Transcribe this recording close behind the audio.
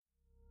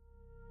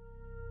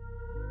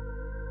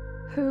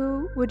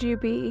Who would you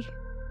be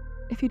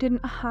if you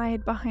didn't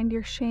hide behind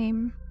your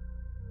shame?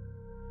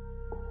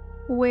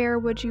 Where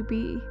would you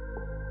be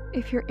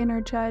if your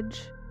inner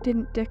judge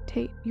didn't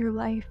dictate your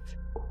life?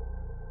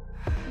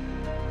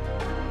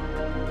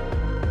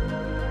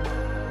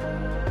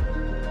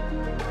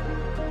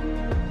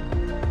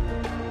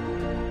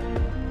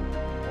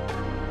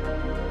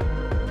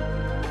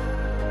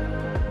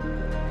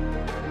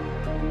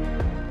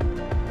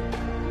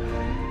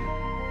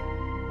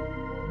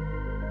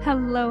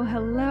 Hello,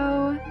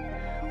 hello.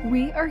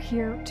 We are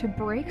here to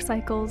break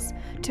cycles,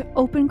 to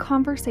open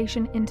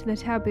conversation into the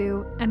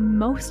taboo, and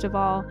most of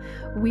all,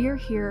 we are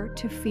here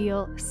to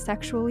feel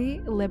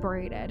sexually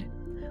liberated.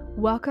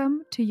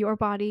 Welcome to Your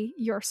Body,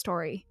 Your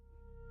Story.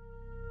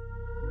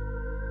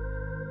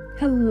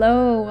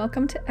 Hello,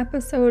 welcome to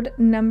episode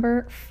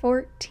number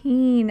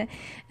 14,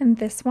 and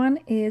this one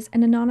is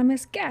an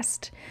anonymous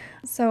guest.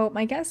 So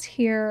my guest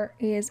here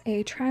is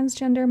a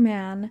transgender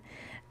man,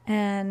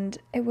 and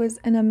it was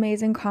an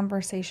amazing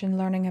conversation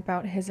learning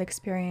about his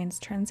experience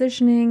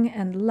transitioning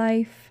and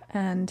life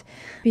and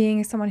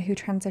being someone who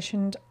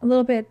transitioned a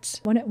little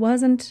bit when it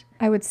wasn't,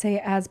 I would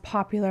say, as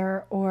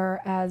popular or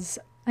as,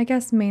 I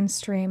guess,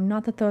 mainstream.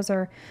 Not that those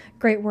are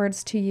great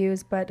words to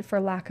use, but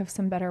for lack of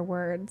some better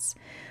words.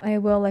 I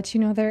will let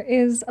you know there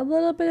is a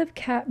little bit of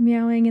cat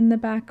meowing in the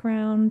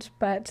background,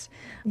 but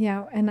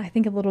yeah, and I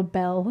think a little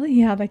bell.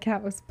 Yeah, the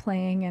cat was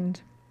playing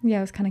and yeah,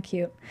 it was kind of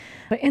cute.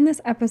 But in this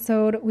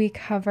episode, we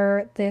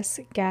cover this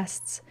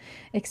guest's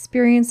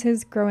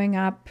experiences growing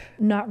up,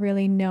 not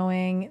really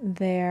knowing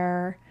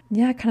their,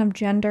 kind of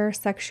gender,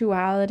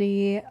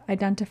 sexuality,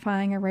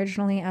 identifying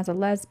originally as a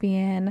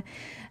lesbian,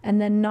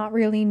 and then not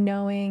really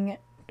knowing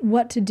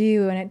what to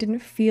do, and it didn't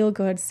feel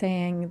good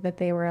saying that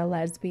they were a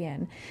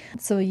lesbian.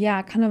 So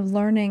yeah, kind of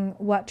learning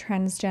what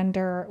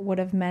transgender would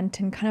have meant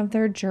and kind of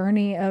their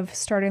journey of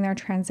starting their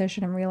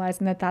transition and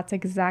realizing that that's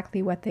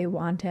exactly what they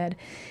wanted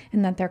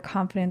and that their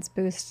confidence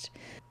boost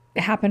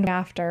happened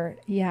after,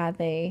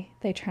 they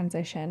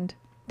transitioned.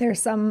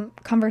 There's some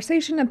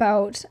conversation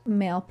about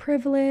male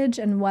privilege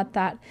and what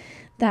that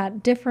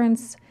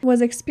difference was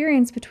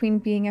experienced between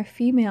being a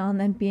female and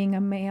then being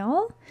a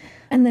male,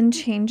 and then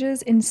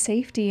changes in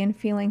safety and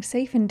feeling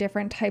safe in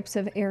different types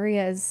of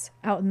areas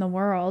out in the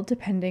world,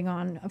 depending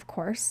on, of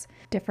course,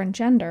 different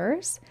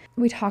genders.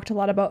 We talked a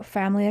lot about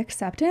family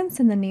acceptance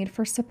and the need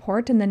for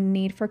support and the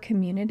need for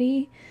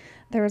community.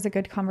 There was a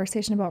good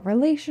conversation about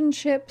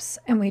relationships,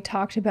 and we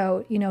talked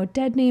about,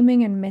 dead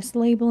naming and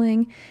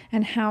mislabeling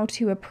and how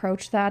to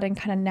approach that and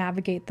kind of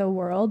navigate the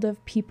world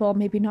of people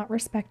maybe not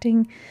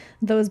respecting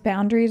those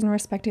boundaries and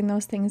respecting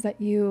those things that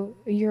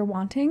you're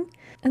wanting.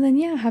 And then,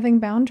 having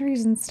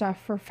boundaries and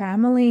stuff for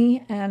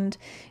family and,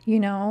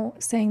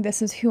 saying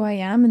this is who I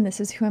am and this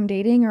is who I'm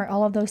dating or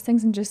all of those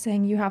things, and just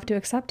saying you have to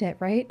accept it,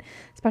 right?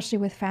 Especially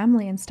with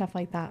family and stuff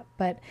like that.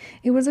 But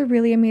it was a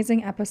really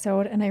amazing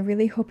episode, and I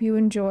really hope you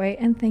enjoy,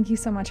 and thank you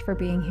so much for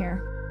being here.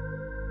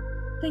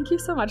 Thank you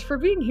so much for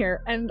being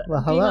here and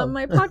being on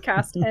my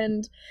podcast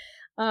and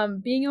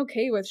being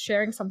okay with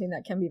sharing something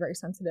that can be very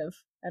sensitive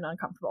and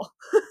uncomfortable.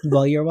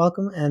 Well, you're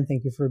welcome, and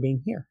thank you for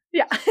being here.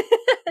 Yeah.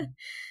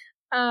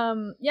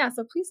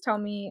 So please tell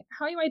me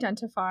how you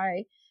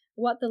identify,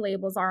 what the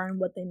labels are, and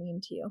what they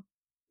mean to you.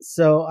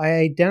 So I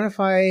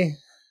identify,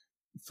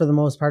 for the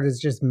most part, as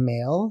just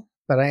male,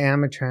 but I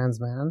am a trans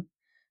man.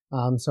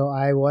 So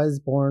I was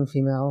born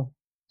female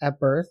at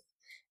birth,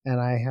 and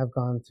I have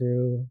gone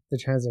through the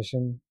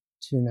transition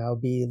to now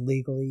be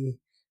legally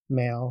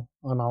male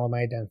on all of my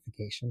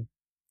identification.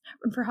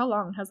 And for how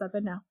long has that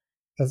been now?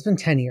 That's been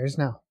 10 years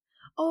now.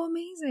 Oh,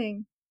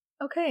 amazing.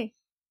 Okay.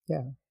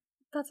 Yeah.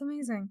 That's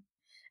amazing.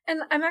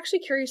 And I'm actually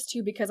curious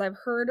too, because I've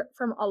heard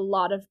from a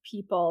lot of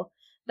people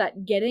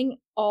that getting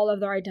all of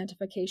their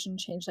identification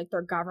changed, like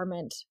their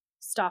government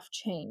stuff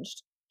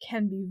changed,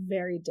 can be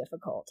very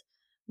difficult.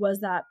 What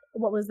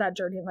was that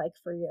journey like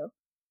for you?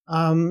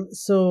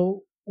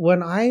 So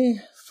when I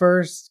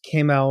first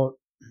came out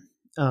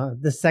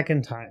the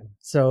second time,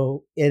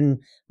 so in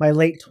my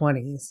late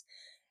 20s,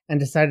 and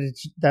decided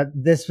that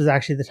this was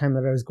actually the time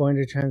that I was going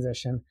to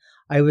transition,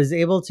 I was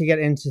able to get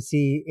in to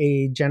see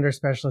a gender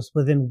specialist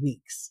within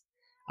weeks.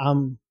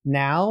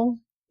 Now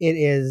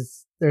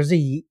there's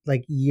a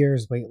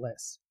year's wait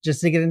list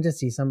just to get in to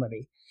see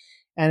somebody.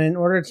 And in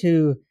order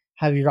to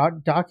have your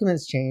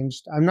documents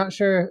changed, I'm not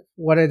sure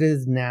what it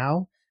is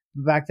now,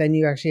 but back then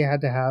you actually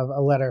had to have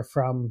a letter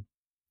from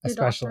a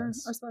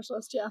specialist. Doctor or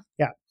specialist, yeah.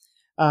 Yeah.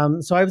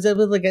 So I was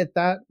able to get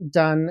that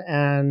done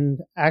and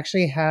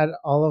actually had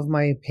all of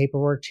my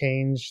paperwork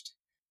changed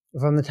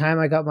from the time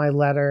I got my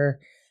letter.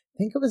 I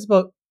think it was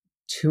about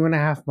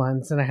 2.5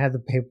 months, and I had the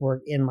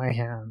paperwork in my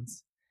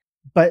hands.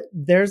 But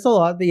there's a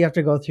lot that you have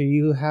to go through.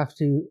 You have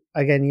to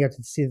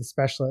see the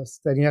specialist.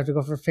 Then you have to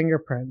go for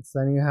fingerprints.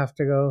 Then you have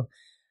to go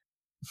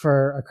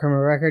for a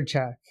criminal record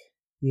check.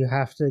 You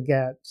have to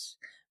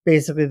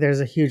basically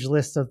there's a huge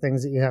list of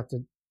things that you have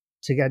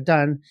to get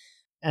done.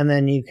 And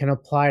then you can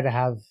apply to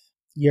have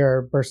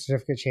your birth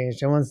certificate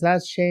changed. And once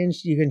that's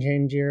changed, you can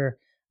change your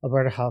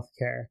Alberta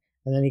healthcare.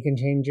 And then you can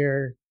change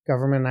your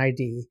government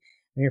ID.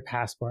 and your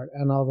passport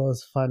and all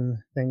those fun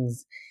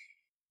things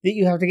that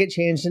you have to get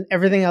changed, and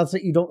everything else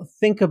that you don't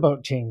think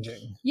about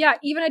changing. Yeah,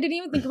 I didn't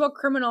even think about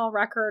criminal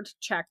record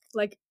check.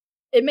 Like,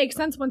 it makes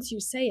sense once you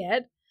say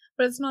it,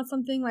 but it's not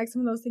something like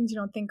some of those things you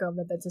don't think of,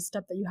 that's a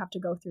step that you have to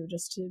go through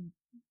just to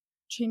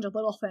change a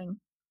little thing.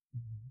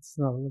 It's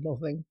not a little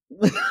thing.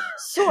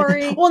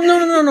 Sorry. Well,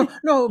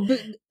 no.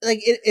 But like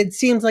it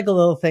seems like a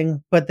little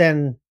thing, but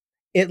then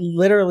it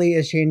literally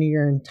is changing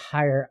your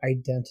entire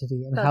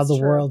identity and how the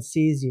world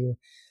sees you.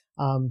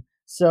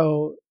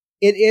 So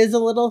it is a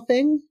little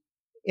thing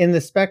in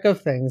the spec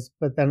of things,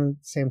 but then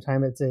at the same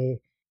time, it's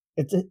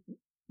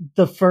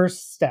the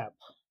first step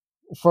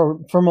for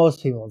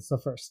most people. It's the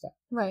first step,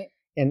 right,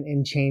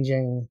 in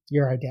changing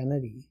your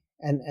identity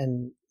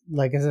and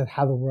like I said,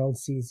 how the world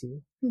sees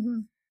you. Mm-hmm.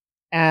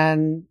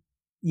 And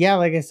yeah,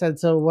 like I said,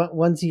 so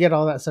once you get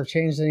all that stuff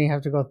changed, then you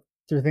have to go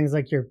through things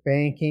like your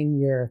banking,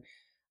 your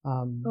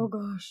oh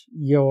gosh,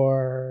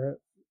 your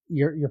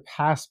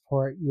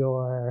passport,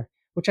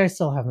 which I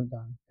still haven't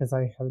done because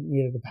I haven't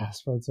needed a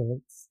passport, so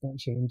it's not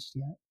changed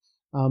yet.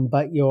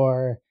 But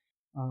your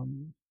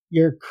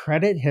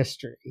credit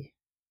history,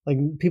 like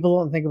people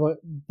don't think about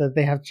that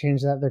they have to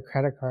change that, their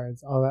credit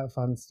cards, all that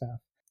fun stuff.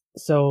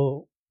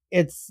 So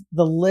it's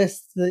the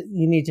list that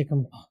you need to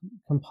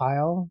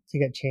compile to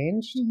get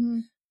changed. Mm-hmm.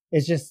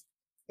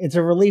 It's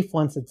a relief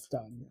once it's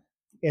done.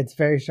 It's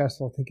very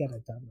stressful to get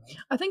it done, though.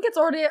 I think it's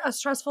already a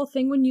stressful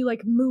thing when you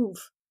like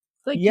move.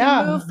 Like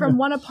Yeah. You move from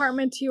one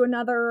apartment to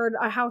another,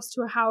 a house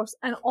to a house,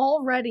 and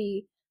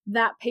already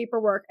that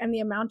paperwork and the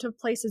amount of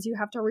places you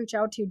have to reach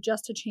out to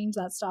just to change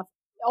that stuff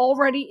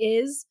already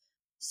is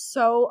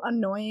so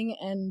annoying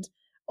and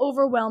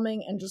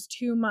overwhelming and just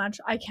too much.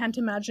 I can't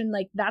imagine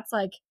like that's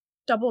like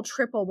double,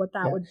 triple what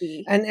that would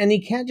be. And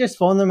you can't just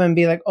phone them and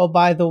be like, oh,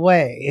 by the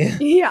way.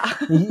 Yeah.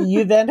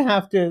 You then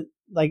have to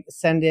like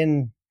send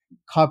in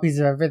copies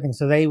of everything.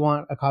 So they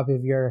want a copy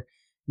of your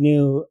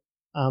new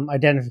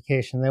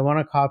identification. They want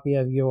a copy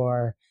of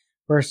your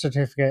birth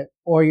certificate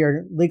or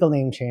your legal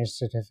name change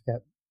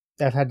certificate.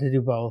 I've had to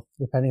do both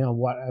depending on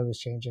what I was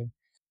changing.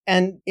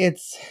 And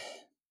it's,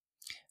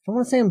 I don't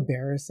want to say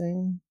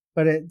embarrassing,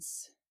 but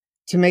it's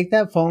to make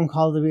that phone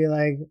call to be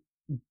like,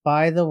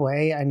 by the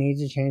way, I need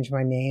to change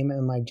my name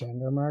and my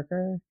gender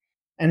marker.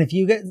 And if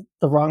you get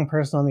the wrong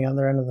person on the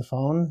other end of the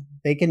phone,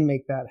 they can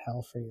make that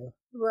hell for you.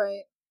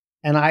 Right.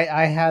 And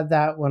I had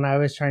that when I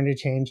was trying to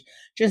change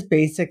just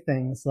basic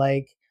things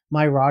like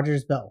my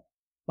Rogers bill.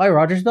 My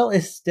Rogers bill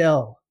is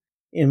still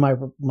in my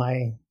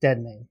dead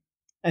name,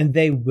 and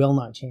they will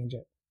not change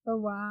it. Oh,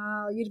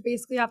 wow. You'd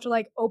basically have to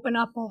like open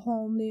up a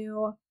whole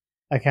new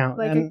account.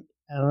 Like and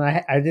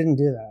I didn't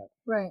do that.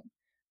 Right.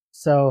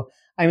 So,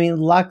 I mean,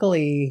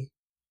 luckily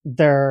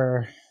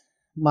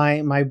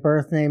my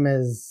birth name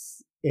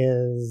is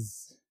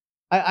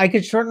I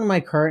could shorten my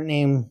current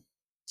name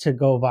to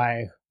go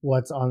by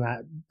what's on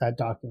that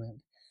document.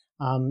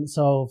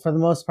 So for the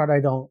most part, I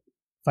don't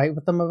fight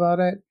with them about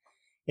it.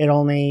 It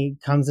only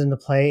comes into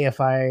play if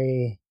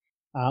I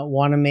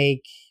want to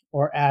make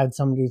or add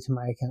somebody to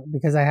my account,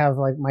 because I have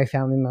like my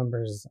family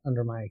members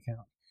under my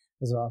account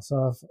as well.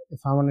 So if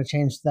I want to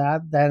change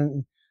that,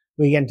 then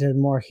we get into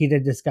more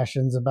heated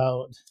discussions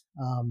about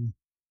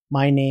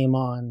my name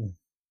on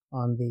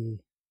the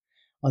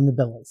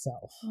bill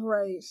itself.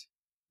 Right.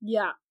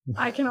 Yeah.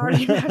 I can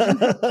already imagine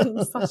that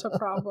being such a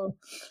problem.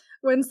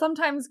 When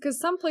sometimes, because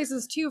some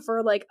places too,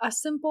 for like a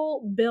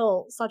simple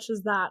bill such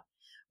as that,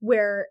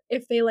 where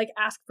if they like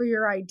ask for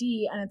your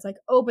ID and it's like,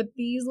 oh, but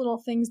these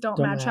little things don't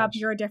match up,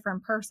 you're a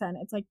different person.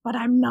 It's like, but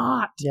I'm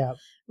not. Yeah.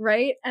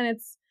 Right. And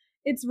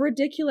it's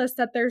ridiculous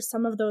that there's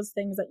some of those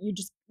things that you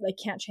just like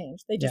can't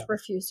change. They just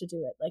refuse to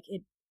do it. Like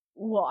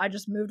well, I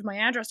just moved my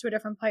address to a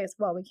different place.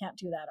 Well, we can't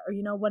do that.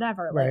 Or,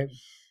 whatever. Like,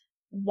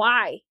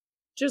 why?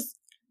 Just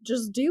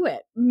do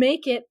it.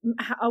 Make it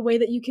a way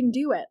that you can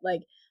do it.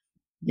 Like,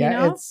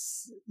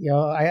 it's,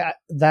 I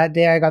that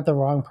day I got the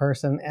wrong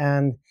person,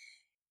 and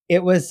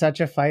it was such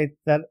a fight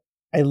that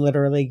I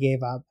literally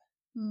gave up.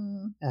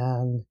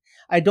 And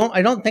I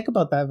don't think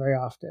about that very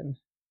often,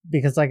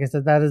 because like I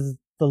said,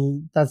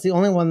 that's the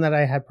only one that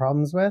I had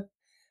problems with,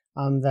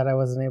 that I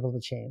wasn't able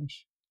to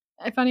change.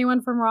 If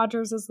anyone from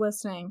Rogers is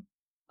listening,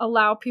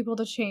 allow people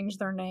to change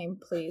their name,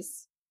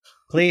 please.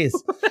 Please.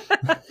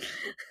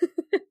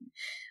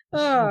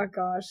 Oh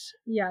gosh.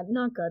 Yeah,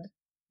 not good.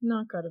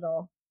 Not good at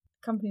all.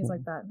 Companies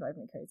like that drive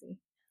me crazy.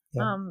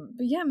 Yeah.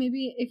 But yeah,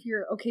 maybe if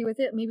you're okay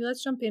with it, maybe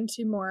let's jump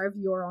into more of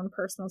your own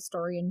personal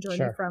story and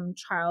journey from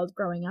child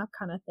growing up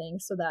kind of thing,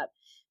 so that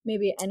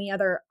maybe any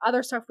other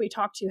stuff we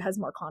talk to has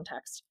more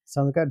context.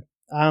 Sounds good.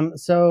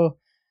 So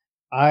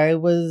I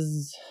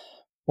was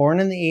born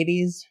in the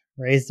 80s,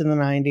 raised in the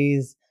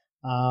 90s.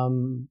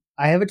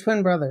 I have a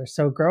twin brother.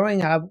 So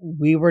growing up,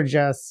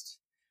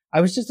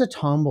 I was just a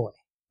tomboy.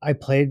 I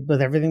played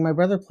with everything my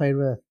brother played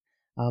with.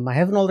 I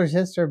have an older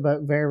sister,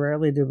 but very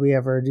rarely did we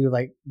ever do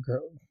like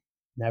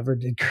never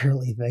did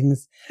girly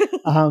things.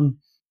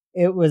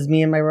 It was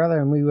me and my brother,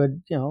 and we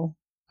would,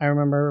 I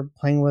remember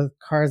playing with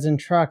cars and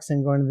trucks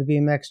and going to the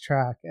BMX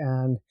track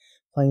and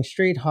playing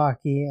street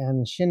hockey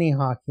and shinny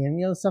hockey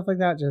and, stuff like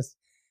that.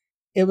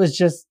 It was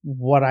just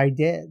what I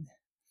did.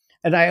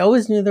 And I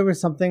always knew there was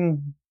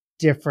something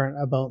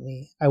different about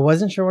me. I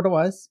wasn't sure what it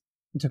was.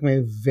 It took me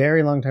a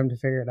very long time to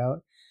figure it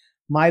out.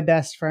 My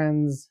best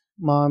friend's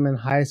mom in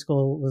high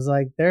school was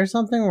like, there's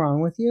something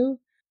wrong with you,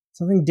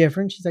 something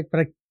different. She's like,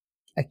 but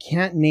I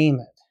can't name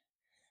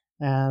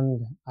it.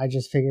 And I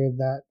just figured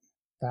that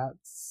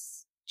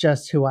that's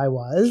just who I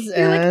was. You're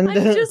and like,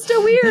 I'm just a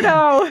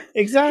weirdo.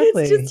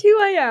 Exactly. It's just who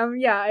I am.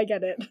 Yeah, I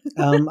get it.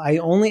 I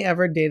only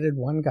ever dated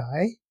one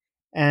guy,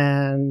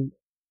 and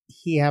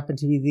he happened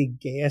to be the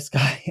gayest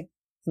guy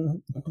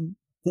in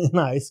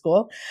high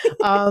school.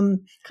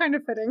 Kind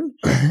of fitting.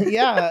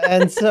 Yeah.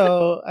 And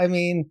so, I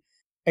mean,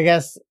 I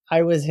guess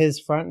I was his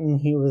front and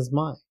he was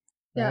mine.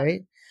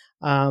 Right.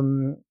 Yeah.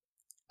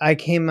 I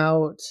came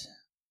out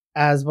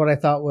as what I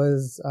thought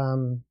was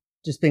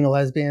just being a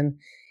lesbian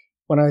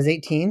when I was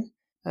 18.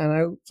 And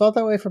I felt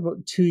that way for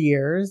about 2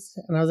 years.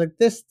 And I was like,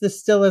 this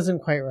still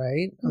isn't quite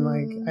right. I'm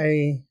like,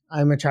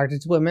 I'm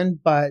attracted to women,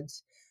 but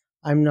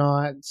I'm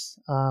not,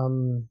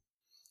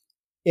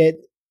 it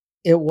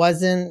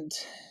wasn't,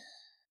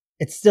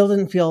 it still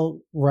didn't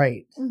feel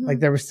right. Mm-hmm. Like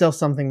there was still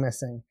something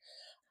missing.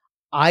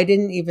 I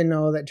didn't even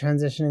know that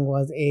transitioning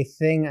was a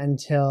thing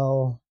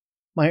until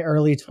my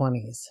early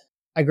 20s.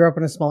 I grew up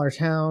in a smaller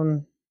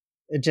town.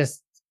 It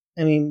just,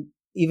 I mean,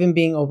 even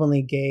being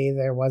openly gay,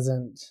 there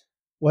wasn't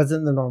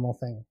the normal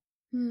thing.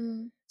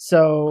 Mm.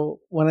 So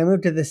when I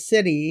moved to the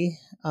city,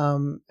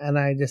 and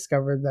I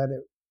discovered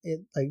that it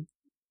like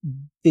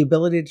the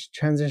ability to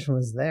transition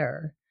was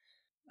there.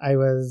 I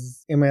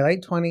was in my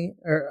late 20s,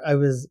 or I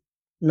was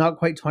not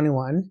quite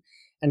 21,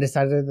 and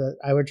decided that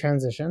I would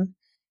transition.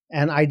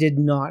 And I did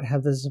not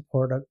have the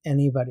support of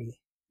anybody,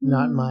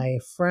 not my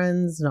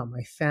friends, not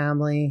my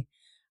family.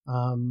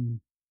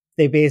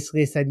 They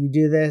basically said, you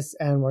do this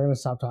and we're going to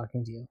stop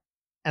talking to you.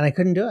 And I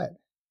couldn't do it.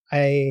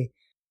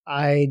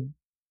 I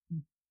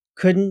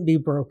couldn't be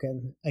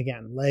broken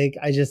again. Like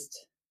I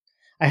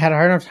had a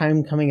hard enough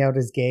time coming out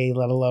as gay,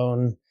 let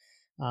alone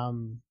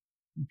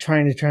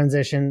trying to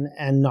transition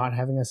and not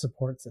having a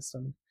support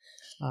system.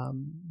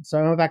 So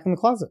I went back in the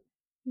closet.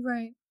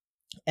 Right.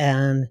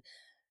 And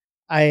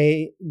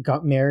I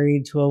got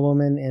married to a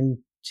woman in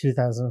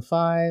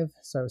 2005.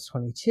 So I was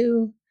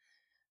 22.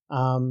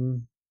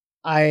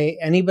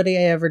 Anybody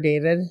I ever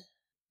dated,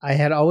 I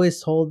had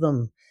always told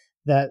them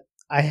that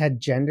I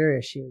had gender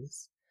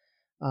issues.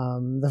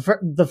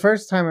 The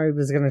first time I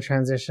was going to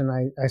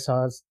transition, I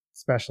saw a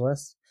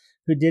specialist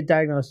who did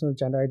diagnose me with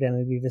gender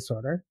identity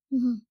disorder.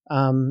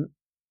 Mm-hmm.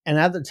 And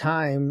at the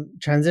time,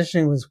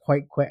 transitioning was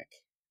quite quick,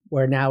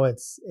 where now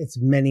it's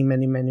many,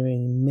 many, many,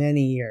 many,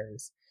 many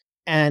years.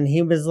 And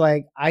he was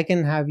like, I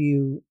can have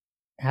you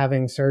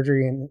having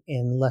surgery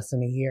in less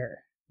than a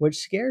year, which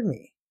scared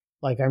me.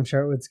 Like, I'm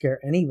sure it would scare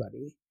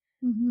anybody.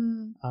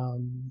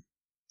 Mm-hmm.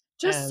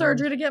 Just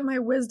surgery to get my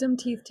wisdom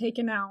teeth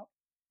taken out.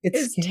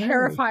 It's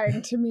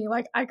terrifying to me.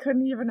 Like, I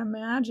couldn't even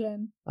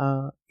imagine.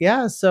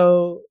 Yeah.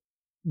 So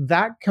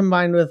that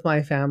combined with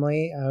my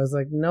family, I was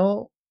like,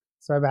 no.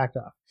 So I backed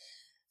off.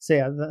 So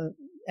yeah,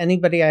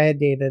 anybody I had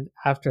dated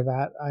after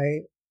that,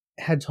 I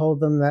had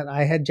told them that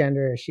I had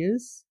gender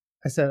issues.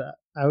 I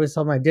always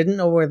told them I didn't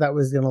know where that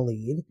was going to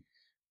lead,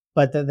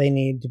 but that they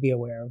need to be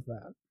aware of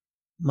that.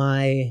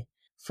 My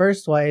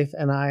first wife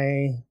and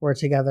I were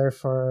together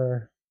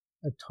for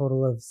a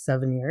total of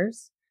 7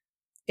 years.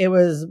 It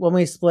was, when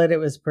we split, it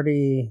was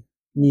pretty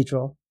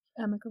neutral.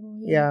 Amicable,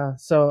 yeah. Yeah.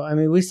 So, I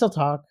mean, we still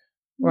talk.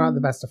 We're not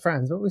the best of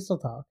friends, but we still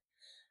talk.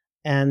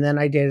 And then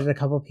I dated a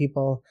couple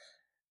people.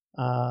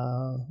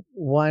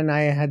 One,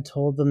 I had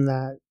told them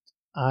that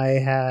I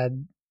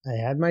had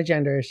my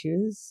gender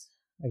issues.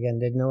 Again,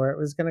 didn't know where it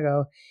was going to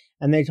go.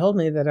 And they told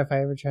me that if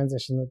I ever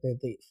transitioned, that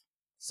they'd leave.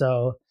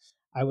 So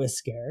I was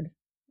scared.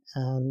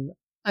 And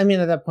I mean,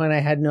 at that point,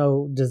 I had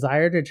no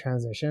desire to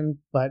transition,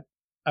 but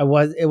it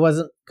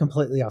wasn't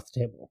completely off the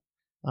table.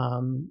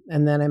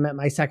 And then I met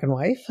my second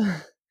wife,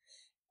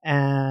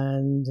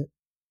 and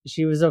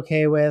she was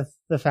okay with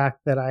the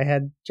fact that I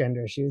had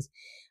gender issues.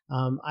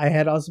 I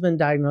had also been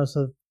diagnosed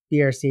with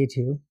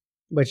BRCA2,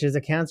 which is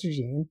a cancer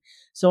gene.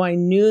 So I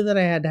knew that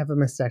I had to have a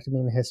mastectomy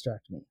and a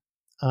hysterectomy.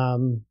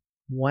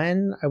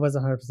 When I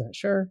wasn't 100%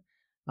 sure,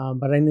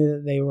 but I knew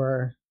that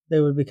they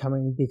would be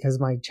coming, because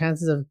my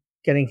chances of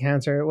getting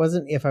cancer, it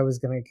wasn't if I was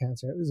going to get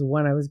cancer, it was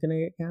when I was going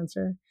to get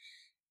cancer.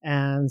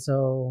 And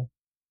so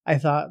I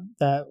thought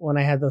that when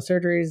I had those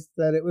surgeries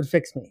that it would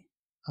fix me,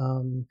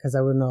 because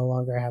I would no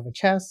longer have a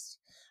chest.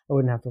 I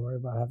wouldn't have to worry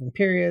about having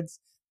periods.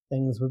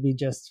 Things would be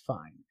just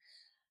fine.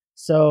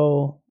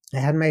 So I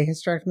had my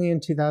hysterectomy in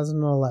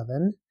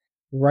 2011,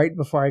 right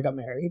before I got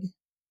married.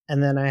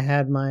 And then I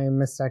had my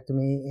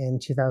mastectomy in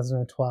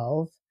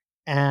 2012.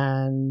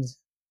 And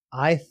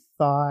I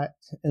thought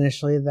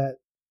initially that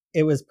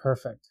it was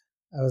perfect.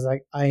 I was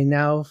like, I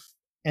now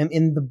am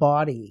in the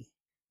body,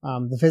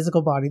 the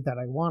physical body that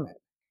I wanted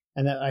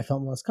and that I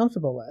felt most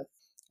comfortable with.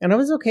 And I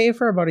was okay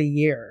for about a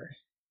year.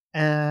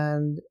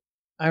 And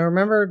I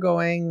remember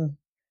going,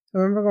 I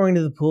remember going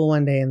to the pool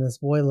one day and this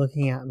boy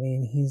looking at me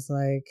and he's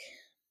like,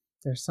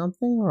 there's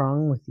something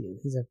wrong with you.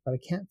 He's like, but I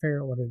can't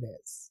figure out what it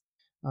is.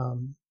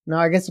 Now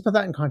I guess to put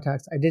that in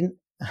context, I didn't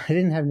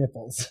have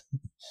nipples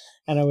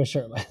and I was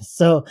shirtless.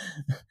 So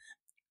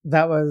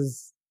that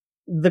was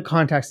the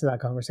context of that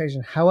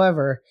conversation.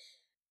 However,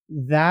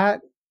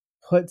 that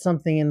put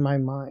something in my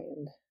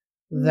mind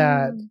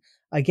that,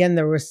 again,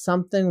 there was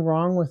something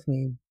wrong with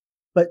me,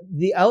 but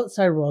the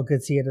outside world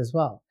could see it as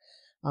well.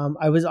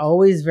 I was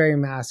always very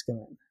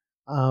masculine.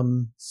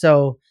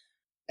 So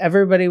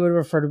everybody would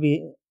refer to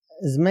me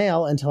as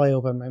male until I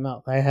opened my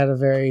mouth. I had a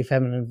very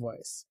feminine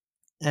voice.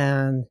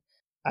 And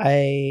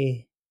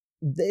it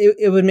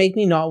would make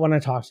me not want to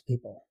talk to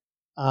people.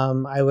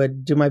 I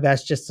would do my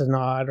best just to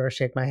nod or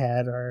shake my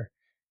head or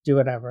do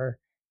whatever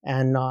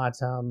and not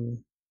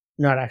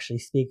actually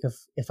speak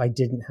if I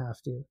didn't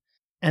have to.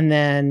 And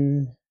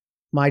then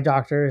my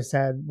doctor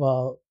said,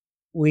 well,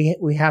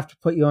 we have to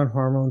put you on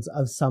hormones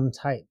of some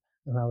type.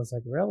 And I was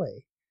like,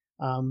 really?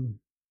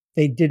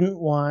 They didn't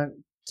want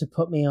to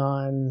put me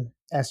on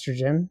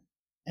estrogen.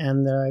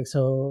 And they're like,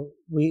 so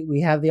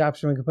we have the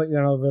option. We could put you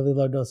on a really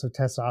low dose of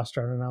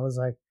testosterone. And I was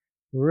like,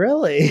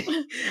 really?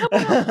 How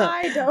about a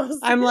high dose?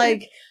 I'm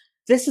like,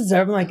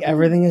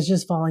 everything is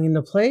just falling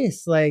into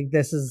place. Like,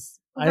 this is,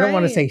 I don't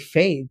want to say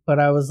fate, but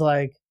I was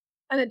like,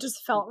 and it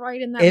just felt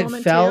right in that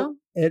moment too?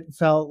 It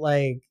felt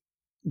like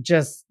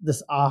just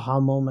this aha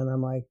moment.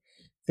 I'm like,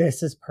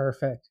 this is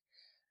perfect.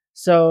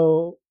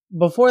 So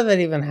before that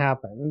even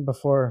happened,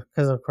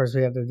 because of course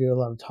we had to do a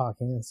lot of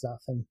talking and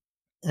stuff.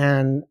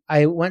 And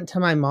I went to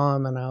my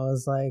mom and I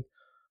was like,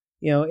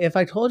 if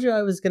I told you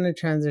I was going to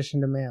transition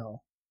to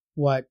male,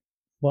 what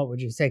would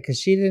you say? Because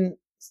she didn't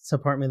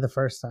support me the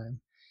first time.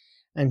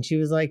 And she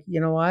was like, you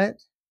know what?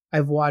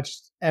 I've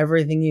watched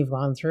everything you've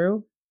gone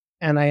through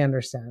and I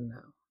understand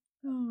now.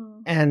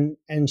 Oh.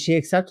 And she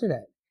accepted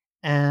it.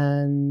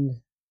 And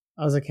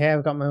I was like, hey,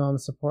 I've got my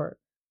mom's support.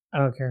 I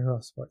don't care who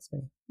else supports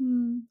me.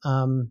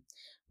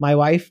 My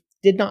wife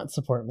did not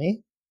support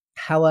me,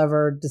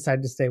 however,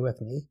 decided to stay with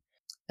me.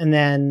 And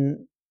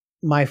then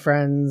my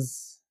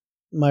friends,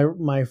 my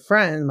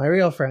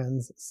real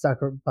friends stuck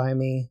by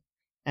me,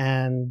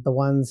 and the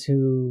ones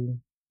who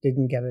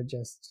didn't get it,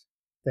 just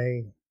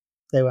they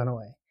went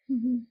away.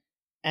 Mm-hmm.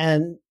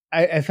 And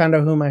I found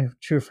out who my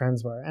true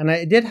friends were. And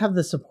I did have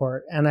the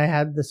support, and I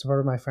had the support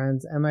of my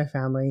friends and my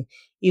family.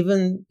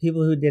 Even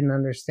people who didn't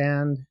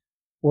understand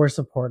were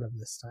supportive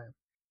this time.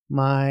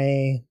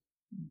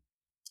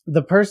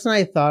 The person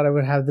I thought I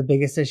would have the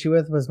biggest issue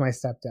with was my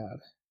stepdad.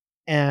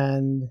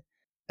 And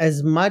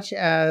as much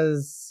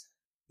as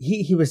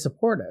he was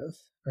supportive,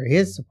 or he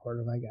is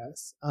supportive, I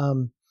guess,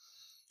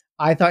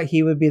 I thought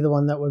he would be the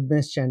one that would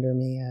misgender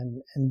me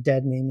and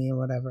dead name me and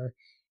whatever.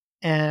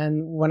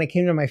 And when it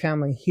came to my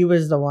family, he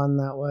was the one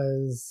that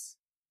was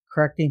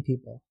correcting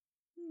people,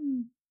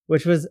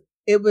 which was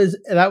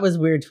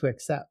weird to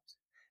accept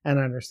and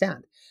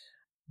understand.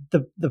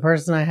 The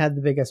person I had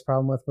the biggest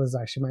problem with was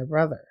actually my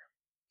brother.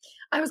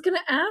 I was going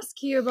to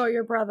ask you about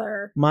your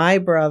brother. My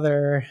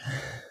brother,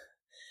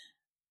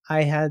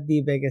 I had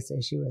the biggest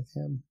issue with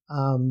him.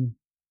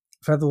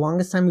 For the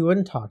longest time, he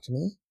wouldn't talk to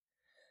me.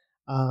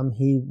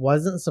 He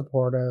wasn't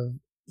supportive.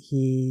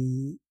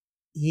 He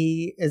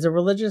is a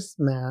religious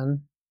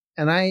man,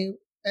 and I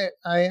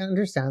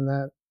understand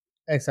that,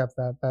 accept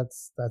that.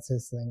 That's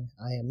his thing.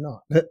 I am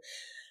not.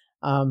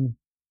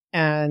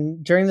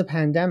 And during the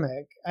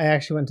pandemic, I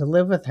actually went to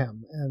live with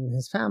him and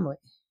his family,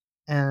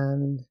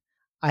 and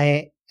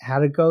I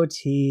had a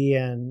goatee,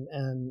 and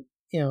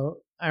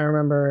I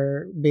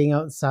remember being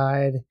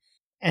outside,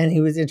 and he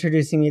was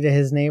introducing me to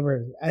his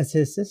neighbor as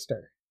his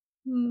sister.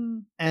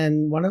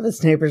 And one of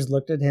his neighbors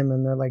looked at him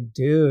and they're like,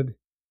 dude,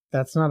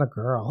 that's not a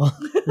girl.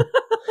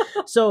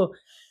 So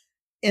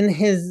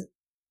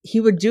he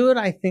would do it,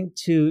 I think,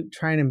 to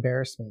try and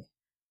embarrass me.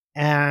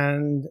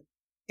 And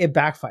it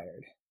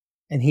backfired.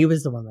 And he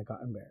was the one that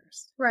got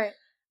embarrassed. Right.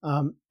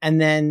 And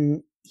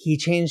then he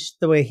changed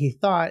the way he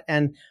thought.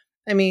 And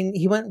I mean,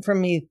 he went from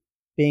me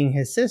being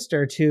his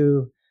sister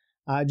to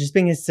just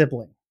being his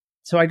sibling.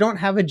 So I don't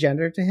have a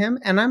gender to him,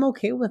 and I'm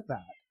okay with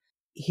that.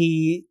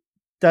 He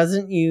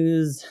doesn't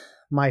use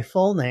my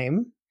full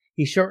name.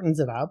 He shortens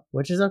it up,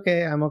 which is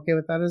okay. I'm okay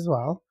with that as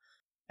well.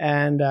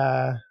 And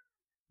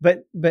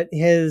but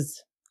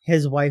his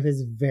wife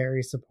is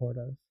very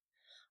supportive.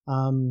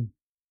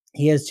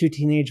 He has 2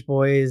 teenage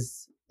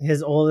boys.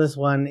 His oldest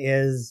one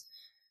is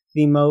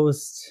the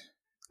most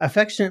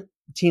affectionate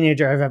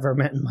teenager I've ever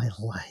met in my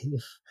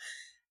life.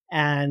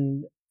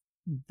 And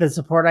the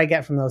support I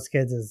get from those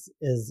kids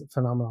is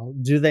phenomenal.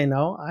 Do they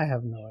know? I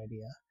have no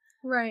idea.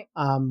 Right.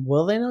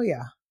 Will they know?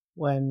 Yeah.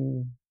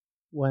 When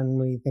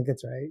we think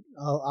it's right,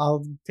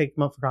 I'll take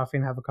them out for coffee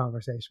and have a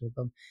conversation with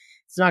them.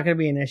 It's not going to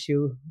be an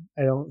issue,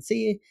 I don't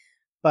see,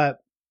 but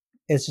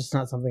it's just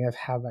not something I've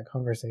had that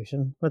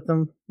conversation with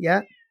them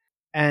yet.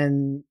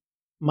 And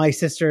my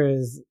sister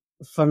is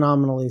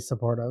phenomenally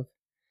supportive.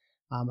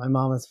 My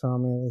mom is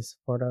phenomenally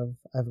supportive.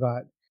 I've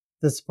got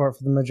the support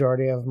for the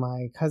majority of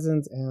my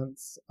cousins,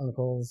 aunts,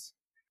 uncles,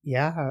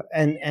 Yeah,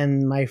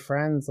 and my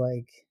friends,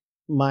 like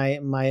my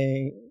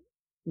my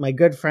my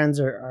good friends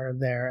are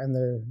there, and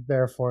they're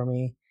there for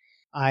me.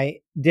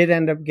 I did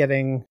end up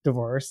getting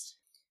divorced.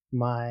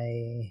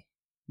 My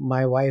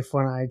wife,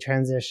 when I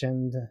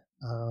transitioned,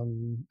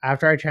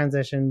 after I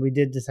transitioned, we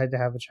did decide to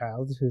have a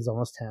child who's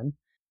almost 10,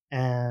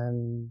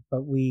 and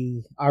but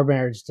we our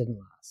marriage didn't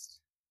last.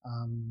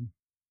 Um,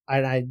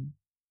 I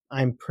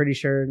I'm pretty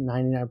sure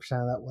 99% of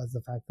that was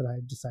the fact that I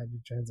decided to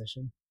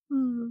transition.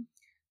 Hmm.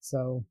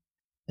 So,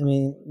 I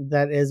mean,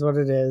 that is what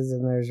it is,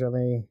 and there's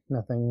really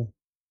nothing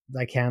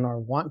I can or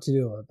want to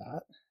do about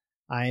that.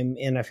 I'm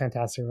in a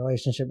fantastic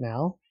relationship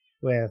now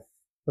with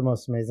the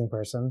most amazing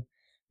person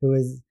who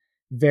is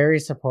very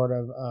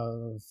supportive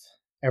of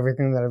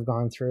everything that I've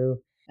gone through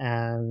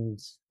and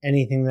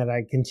anything that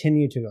I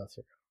continue to go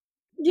through.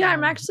 Yeah,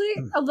 I'm actually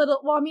a little,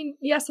 well, I mean,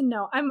 yes and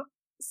no. I'm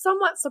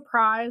somewhat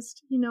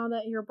surprised,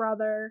 that your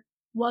brother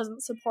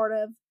wasn't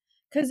supportive.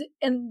 Because,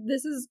 and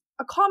this is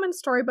a common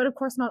story, but of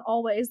course not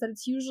always, that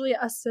it's usually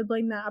a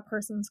sibling that a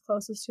person's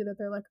closest to that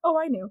they're like, oh,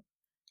 I knew.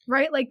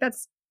 Right? Like,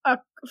 that's a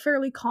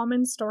fairly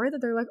common story that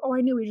they're like, oh,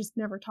 I knew, we just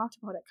never talked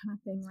about it, kind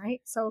of thing,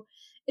 right? So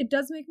it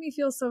does make me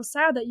feel so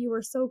sad that you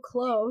were so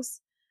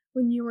close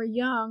when you were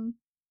young,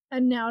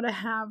 and now to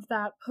have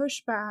that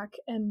pushback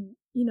and,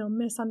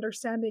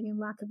 misunderstanding and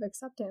lack of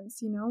acceptance,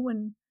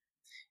 when,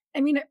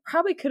 I mean, it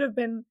probably could have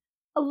been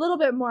a little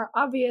bit more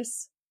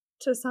obvious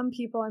to some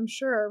people, I'm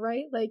sure,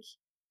 right? Like,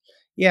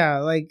 Yeah,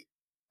 like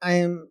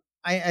I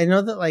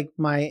know that like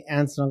my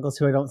aunts and uncles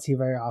who I don't see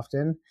very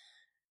often,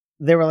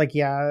 they were like,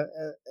 yeah,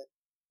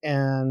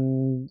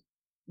 and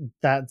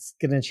that's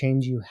gonna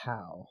change you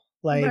how?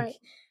 Like, right,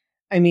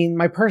 I mean,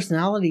 my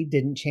personality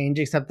didn't change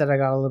except that I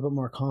got a little bit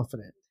more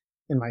confident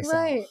in myself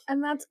right.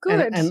 And that's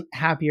good. and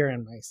happier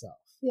in myself.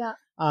 Yeah.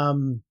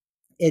 Um,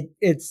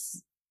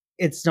 it's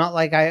not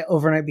like I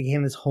overnight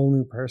became this whole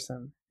new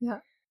person. Yeah.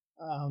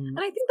 Um, And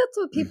I think that's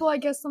what people, I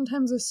guess,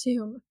 sometimes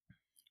assume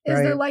is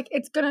they're right? like,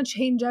 it's gonna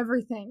change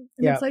everything.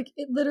 And Yeah. it's like,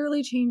 it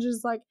literally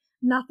changes like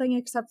nothing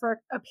except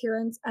for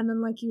appearance. And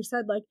then, like you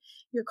said, like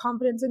your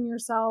confidence in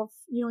yourself,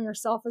 your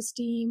self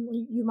esteem,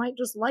 you might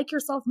just like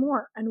yourself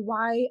more. And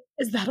why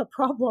is that a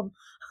problem?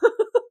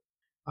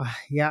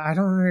 Yeah, I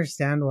don't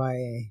understand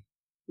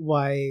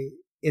why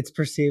it's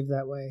perceived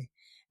that way,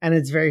 and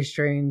it's very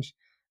strange.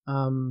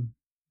 Um,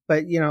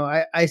 but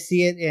I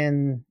see it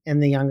in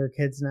the younger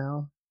kids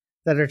now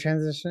that are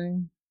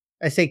transitioning.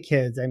 I say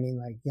kids, I mean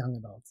like young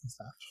adults and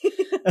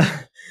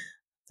stuff.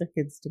 They're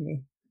kids to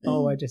me.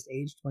 Oh, I just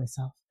aged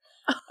myself.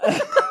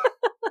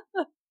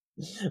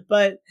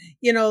 But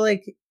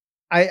like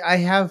I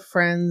have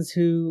friends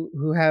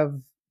who have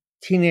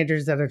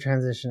teenagers that are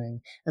transitioning,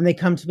 and they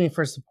come to me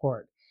for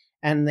support,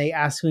 and they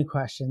ask me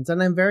questions,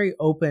 and I'm very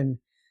open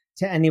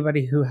to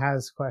anybody who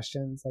has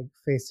questions, like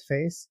face to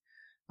face,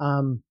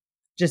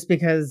 just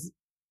because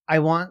I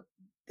want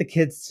the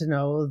kids to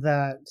know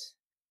that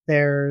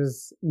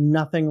there's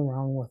nothing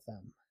wrong with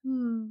them,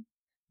 Hmm.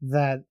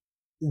 that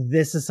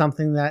this is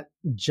something that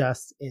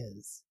just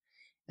is.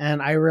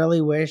 And I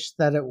really wish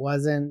that it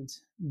wasn't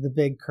the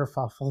big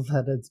kerfuffle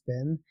that it's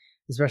been,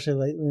 especially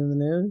lately in the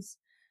news.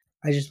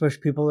 I just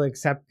wish people would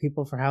accept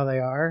people for how they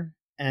are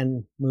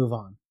and move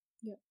on.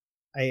 Yeah.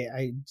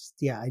 I just,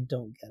 yeah, I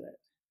don't get it.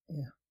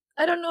 Yeah.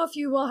 I don't know if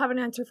you will have an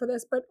answer for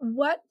this, but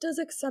what does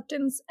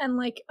acceptance and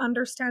like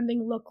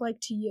understanding look like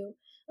to you?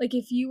 Like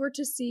if you were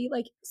to see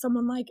like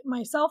someone like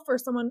myself or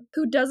someone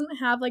who doesn't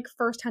have like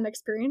firsthand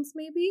experience,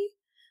 maybe,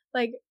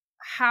 like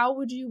how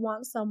would you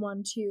want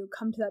someone to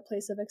come to that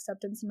place of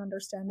acceptance and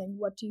understanding?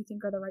 What do you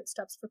think are the right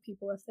steps for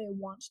people if they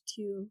want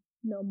to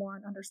know more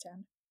and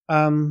understand?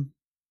 Um,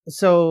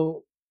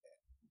 so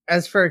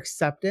as for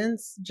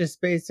acceptance, just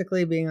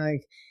basically being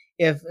like,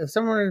 if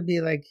someone were to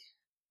be like,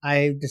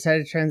 I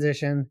decided to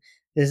transition,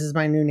 this is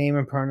my new name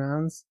and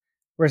pronouns,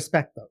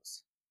 respect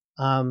those.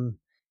 Um,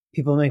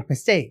 People make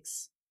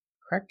mistakes.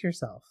 Correct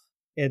yourself.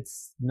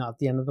 It's not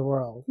the end of the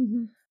world.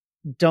 Mm-hmm.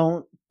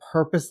 Don't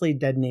purposely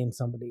dead name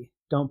somebody.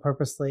 Don't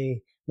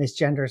purposely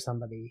misgender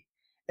somebody,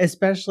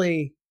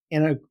 especially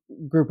in a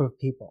group of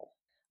people.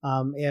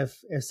 If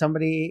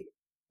somebody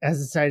has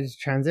decided to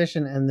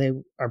transition and they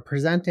are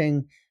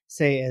presenting,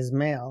 say, as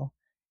male,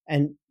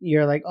 and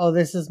you're like, oh,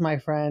 this is my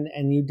friend,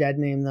 and you dead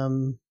name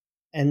them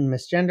and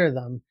misgender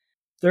them,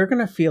 they're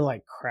gonna feel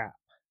like crap.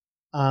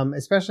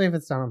 Especially if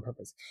it's done on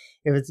purpose.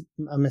 If it's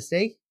a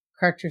mistake,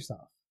 correct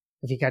yourself.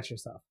 If you catch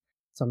yourself,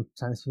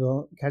 sometimes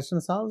people catch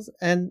themselves,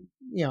 and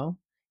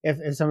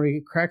if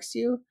somebody corrects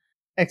you,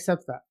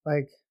 accept that.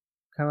 Like,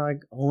 kind of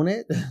like own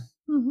it.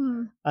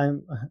 Mm-hmm. I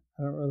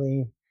don't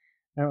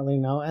really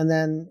know. And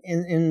then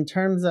in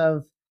terms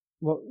of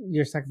what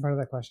your second part of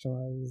that question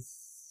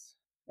was,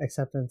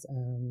 acceptance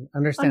and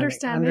understanding.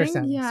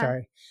 Understanding, yeah.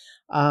 Sorry.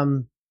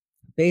 Um,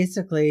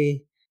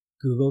 Basically,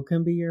 Google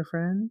can be your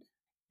friend,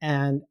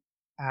 and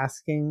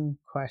asking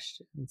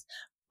questions,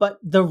 but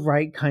the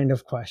right kind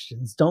of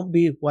questions. Don't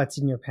be what's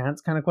in your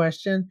pants kind of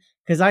question,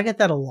 because I get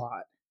that a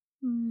lot.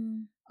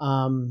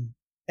 Mm.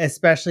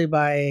 Especially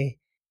by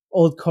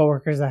old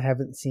coworkers I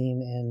haven't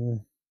seen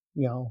in,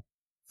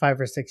 5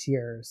 or 6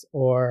 years,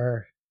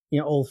 or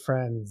old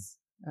friends.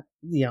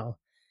 They'll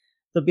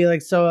be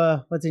like,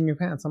 so what's in your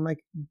pants? I'm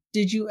like,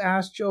 did you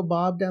ask Joe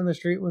Bob down the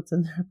street what's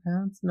in their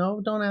pants? No,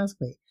 don't ask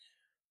me.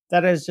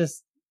 That is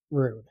just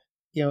rude.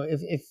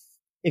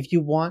 If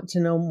you want to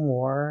know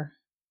more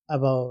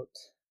about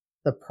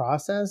the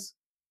process,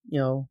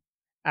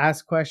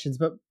 ask questions,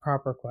 but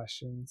proper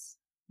questions.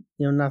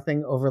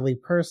 Nothing overly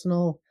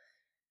personal.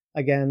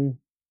 Again,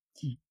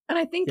 and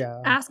I think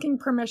asking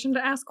permission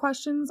to ask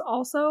questions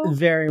also.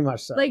 Very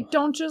much so. Like,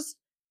 don't just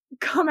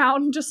come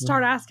out and just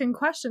start asking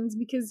questions,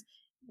 because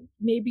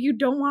maybe you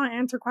don't want to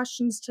answer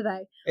questions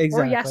today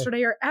or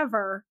yesterday or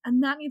ever,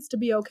 and that needs to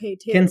be okay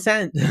too.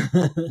 Consent.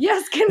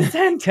 Yes,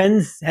 consent.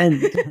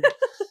 Consent.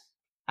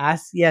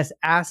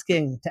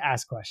 Asking to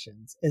ask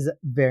questions is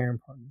very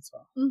important as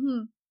well.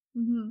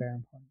 Very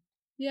important.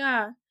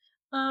 Yeah.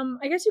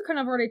 I guess you kind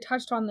of already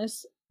touched on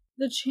this,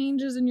 the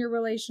changes in your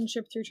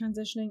relationship through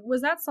transitioning.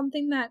 Was that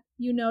something that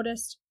you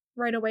noticed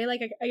right away?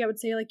 Like, I would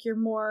say, like, your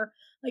more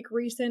like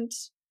recent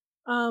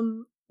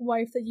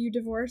wife that you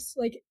divorced,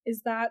 like,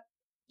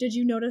 did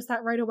you notice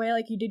that right away?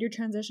 Like, you did your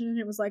transition and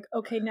it was like,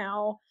 okay,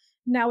 now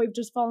we've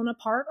just fallen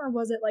apart? Or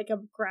was it like a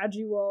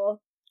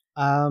gradual?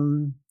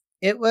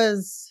 It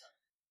was,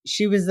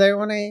 she was there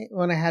when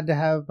I had to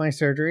have my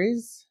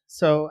surgeries.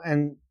 So,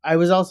 and I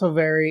was also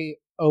very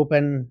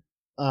open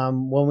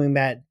when we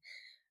met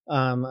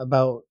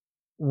about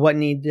what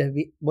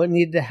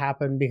needed to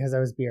happen, because I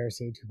was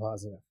BRCA2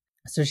 positive.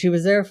 So she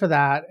was there for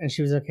that, and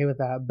she was okay with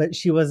that, but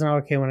she wasn't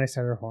okay when I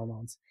started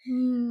hormones.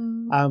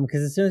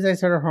 Because as soon as I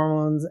started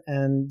hormones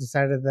and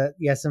decided that,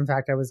 yes, in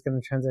fact, I was going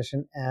to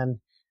transition, and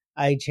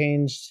I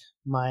changed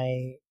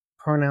my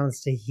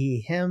pronouns to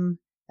he, him,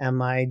 and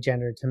my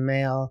gender to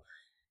male,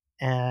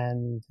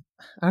 and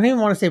I don't even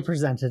want to say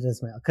presented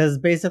as male, because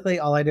basically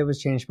all I did was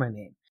change my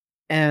name.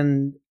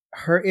 And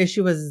her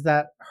issue was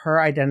that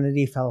her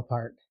identity fell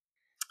apart.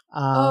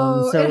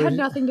 So it had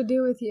nothing to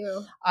do with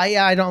you.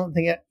 I don't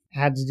think it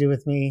had to do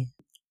with me.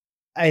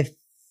 I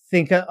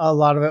think a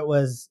lot of it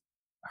was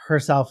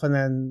herself, and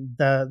then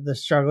the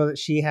struggle that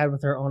she had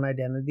with her own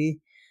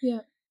identity. Yeah.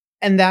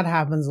 And that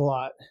happens a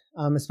lot,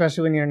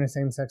 especially when you're in a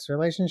same-sex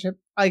relationship.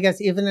 I guess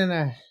even in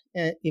a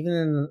I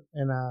don't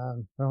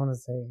want to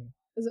say.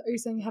 Are you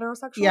saying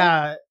heterosexual?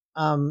 Yeah,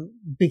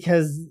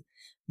 because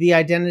the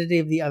identity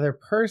of the other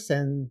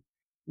person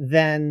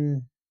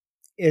then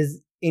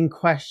is in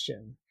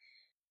question.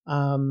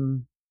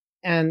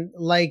 And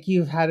like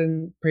you've had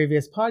in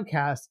previous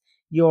podcasts,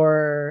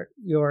 your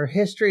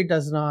history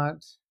does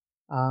not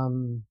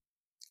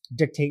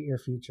dictate your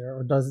future,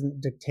 or doesn't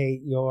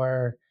dictate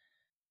your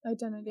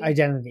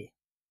identity.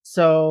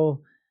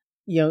 So,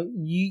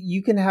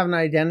 you can have an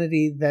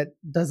identity that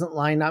doesn't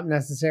line up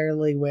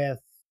necessarily with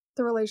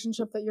the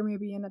relationship that you're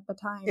maybe in at the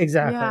time.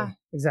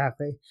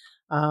 Exactly.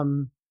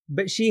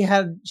 But she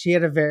had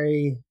a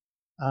very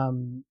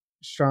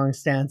strong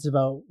stance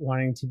about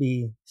wanting to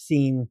be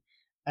seen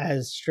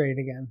as straight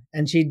again,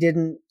 and she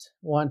didn't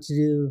want to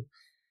do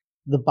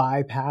the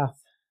bi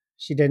path.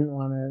 She didn't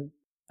want to.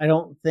 I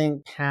don't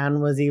think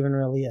pan was even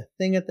really a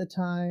thing at the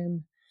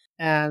time,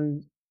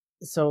 and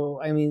so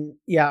I mean,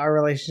 yeah, our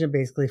relationship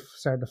basically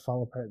started to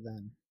fall apart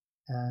then,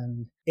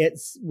 and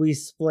we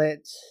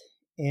split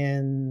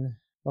in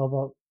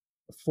about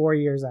 4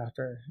 years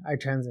after I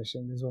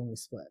transitioned is when we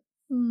split.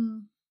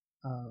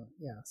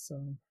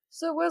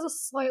 So it was a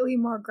slightly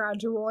more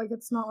gradual, like,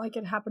 it's not like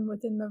it happened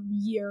within the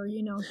year,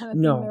 kind of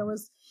no. thing. There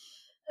was,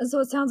 so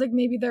it sounds like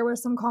maybe there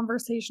was some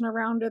conversation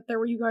around it there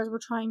where you guys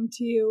were trying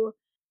to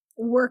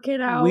work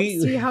it out,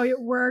 see how it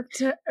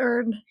worked,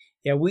 or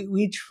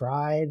we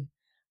tried,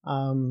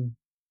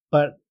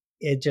 but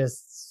it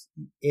just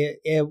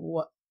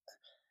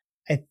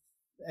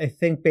I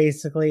think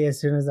basically as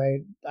soon as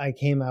I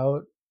came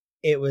out,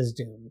 it was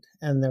doomed,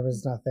 and there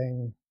was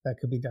nothing that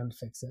could be done to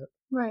fix it.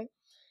 Right.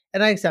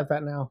 And I accept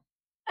that now.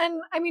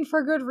 And I mean,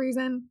 for good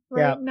reason,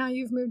 right? Yeah. Now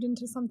you've moved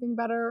into something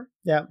better.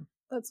 Yeah.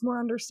 That's more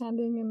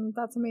understanding, and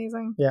that's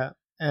amazing. Yeah.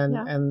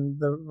 And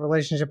the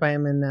relationship I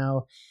am in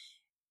now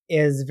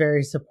is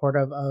very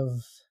supportive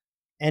of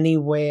any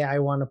way I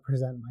want to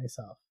present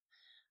myself.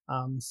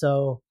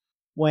 So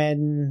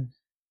when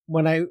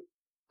I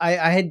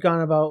had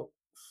gone about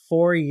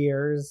 4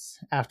 years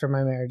after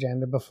my marriage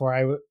ended before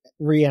I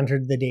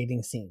re-entered the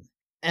dating scene,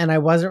 and I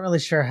wasn't really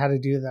sure how to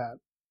do that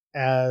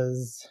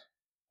as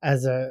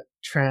a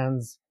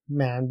trans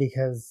man,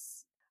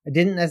 because I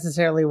didn't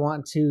necessarily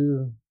want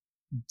to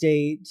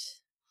date.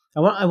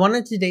 I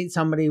wanted to date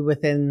somebody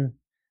within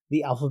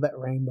the alphabet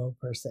rainbow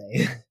per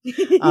se.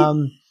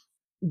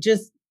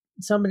 Just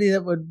somebody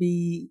that would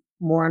be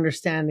more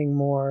understanding,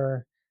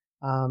 more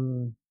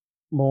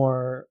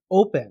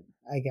open,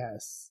 I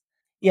guess.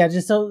 Yeah,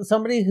 just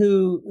somebody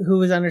who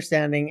was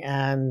understanding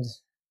and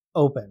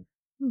open.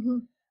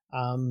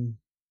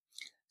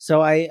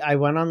 So I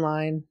went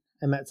online.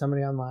 I met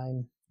somebody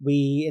online.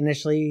 We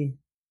initially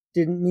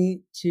didn't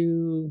meet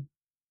to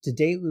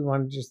date. We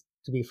wanted just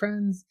to be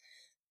friends.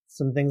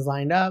 Some things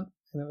lined up,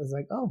 and it was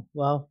like, oh,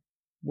 well,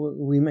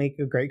 we make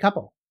a great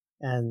couple.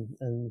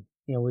 And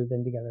we've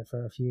been together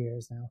for a few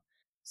years now.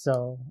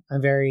 So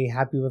I'm very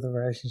happy with the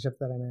relationship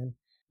that I'm in.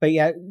 But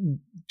yet,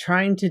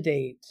 trying to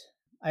date,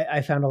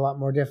 I found a lot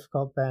more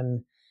difficult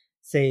than,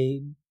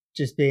 say,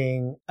 just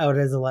being out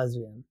as a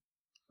lesbian.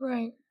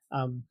 Right.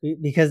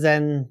 Because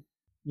then,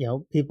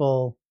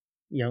 people,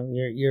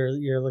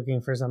 you're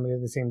looking for somebody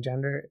of the same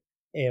gender,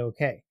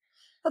 okay.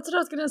 That's what I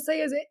was gonna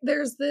say.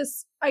 There's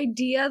this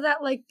idea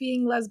that like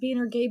being lesbian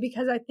or gay,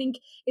 because I think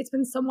it's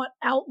been somewhat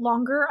out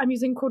longer. I'm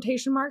using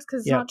quotation marks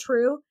because it's not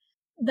true.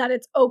 That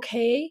it's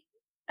okay,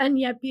 and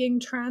yet being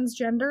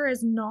transgender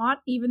is not,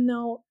 even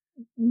though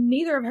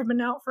neither of have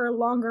been out for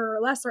longer or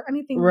less or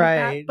anything like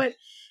that. But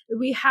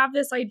we have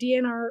this idea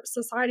in our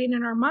society and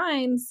in our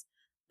minds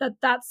that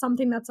that's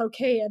something that's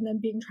okay, and then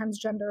being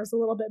transgender is a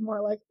little bit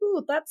more like,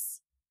 ooh, that's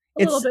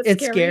a little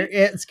bit scary.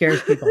 It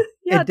scares people.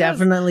 Yeah, it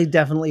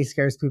definitely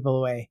scares people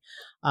away.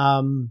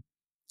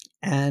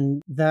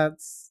 And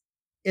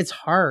it's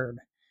hard.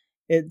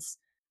 It's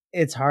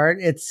hard.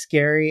 It's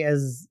scary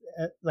as,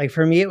 like,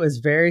 for me, it was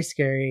very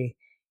scary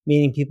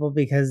meeting people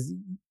because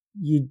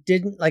you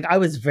didn't, like, I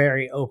was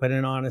very open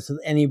and honest with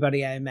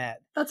anybody I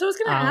met. That's what I was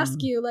going to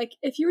ask you. Like,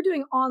 if you were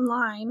doing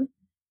online,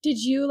 did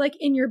you, like,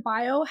 in your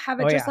bio have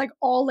it just like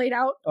all laid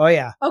out? Oh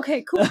yeah.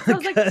 Okay, cool. I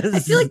was like, I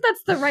feel like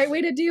that's the right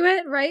way to do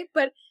it, right?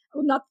 But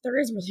not that there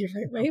is really a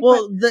right way.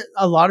 Well,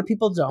 a lot of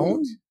people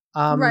don't.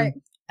 Right.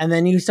 And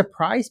then you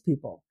surprise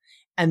people.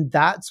 And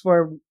that's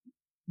where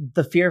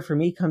the fear for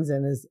me comes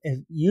in, is if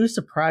you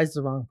surprise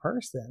the wrong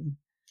person,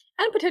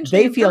 and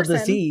potentially they feel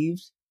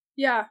deceived.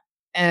 Yeah.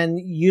 And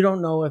you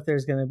don't know if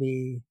there's going to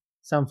be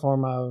some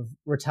form of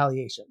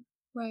retaliation.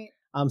 Right.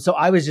 So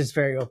I was just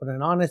very open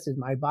and honest in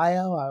my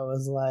bio. I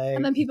was like,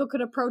 and then people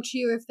could approach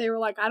you if they were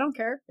like, I don't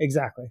care.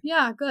 Exactly.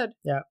 Yeah, good.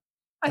 Yeah.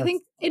 I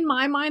think in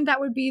my mind that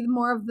would be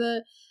more of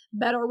the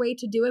better way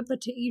to do it,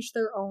 but to each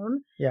their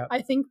own. Yeah.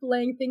 I think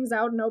laying things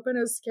out and open,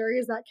 as scary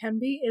as that can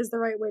be, is the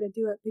right way to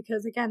do it,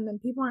 because again, then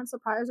people aren't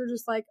surprised. They're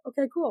just like,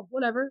 okay, cool,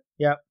 whatever.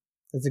 Yeah.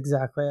 That's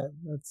exactly it.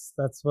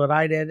 That's what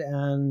I did,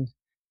 and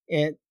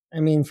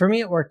for me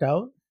it worked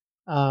out.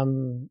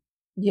 There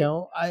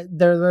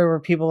were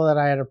people that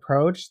I had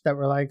approached that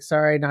were like,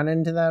 sorry, not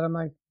into that. I'm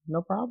like,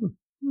 no problem.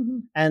 Mm-hmm.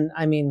 And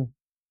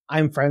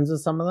I'm friends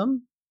with some of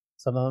them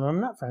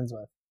I'm not friends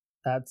with.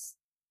 That's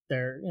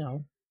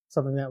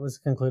something that was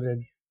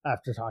concluded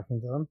after talking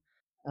to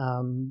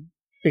them.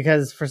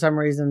 Because for some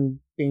reason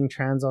being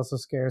trans also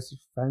scares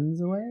friends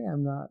away.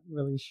 I'm not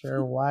really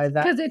sure why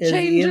that is, because it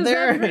changes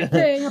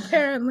everything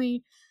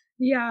apparently.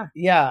 Yeah.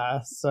 Yeah.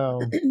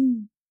 So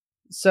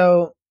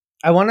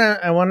I want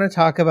to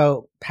talk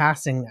about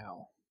passing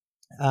now.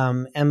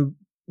 And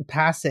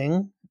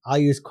passing, I'll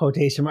use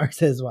quotation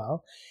marks as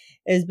well,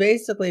 is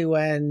basically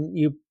when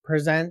you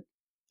present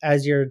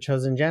as your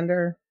chosen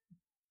gender,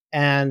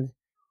 and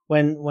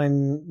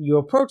when you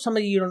approach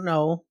somebody you don't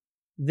know,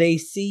 they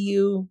see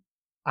you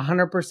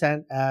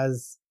 100%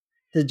 as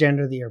the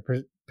gender that you're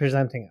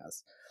presenting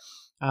as.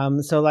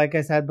 So like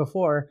I said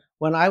before,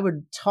 when I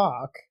would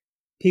talk,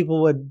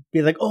 people would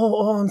be like,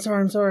 oh, I'm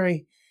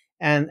sorry,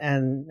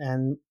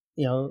 and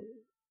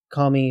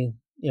call me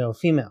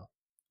female,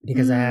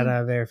 because I had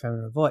a very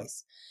feminine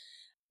voice.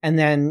 And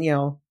then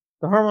the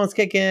hormones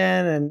kick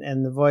in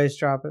and the voice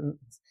drop,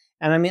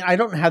 and I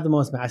don't have the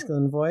most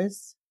masculine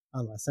voice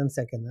unless I'm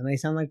sick, and then I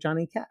sound like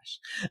Johnny Cash.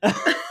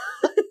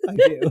 I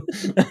do.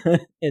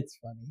 It's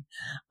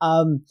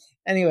funny.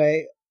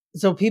 Anyway,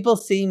 so people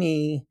see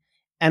me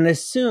and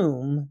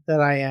assume that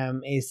I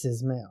am a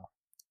cis male,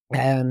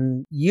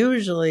 and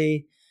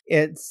usually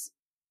it's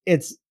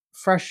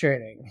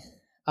frustrating.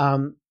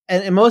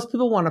 And most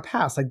people want to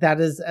pass. Like,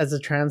 that is, as a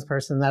trans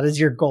person, that is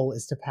your goal,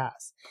 is to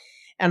pass.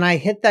 And I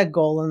hit that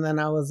goal, and then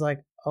I was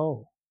like,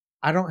 oh,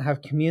 I don't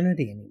have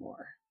community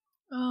anymore.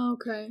 Oh,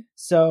 okay.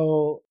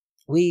 So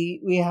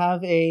we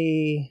have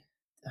a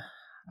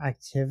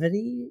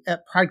activity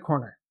at Pride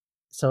Corner.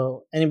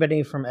 So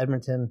anybody from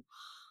Edmonton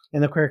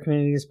in the queer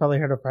community has probably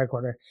heard of Pride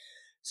Corner.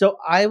 So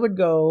I would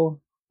go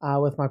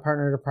with my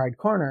partner to Pride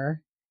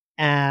Corner,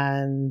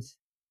 and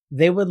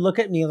they would look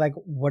at me like,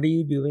 what are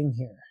you doing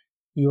here?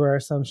 You are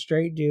some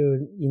straight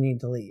dude. You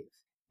need to leave.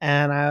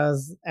 And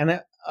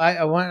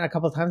I went a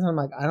couple of times, and I'm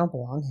like, I don't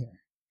belong here.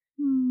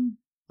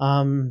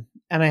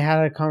 And I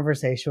had a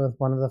conversation with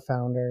one of the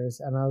founders,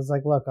 and I was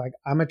like, look, like,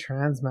 I'm a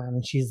trans man.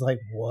 And she's like,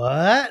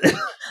 what?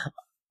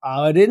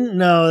 Oh, I didn't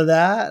know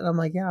that. And I'm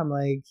like, yeah, I'm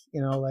like,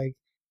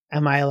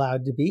 am I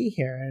allowed to be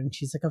here? And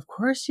she's like, of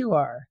course you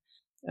are.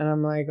 And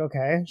I'm like,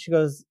 okay. She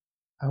goes,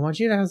 I want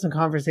you to have some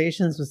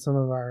conversations with some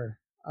of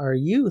our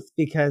youth,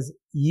 because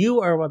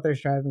you are what they're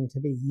striving to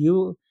be.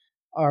 You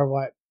are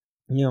what,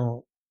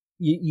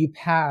 you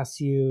pass,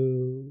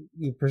 you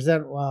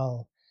present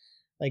well.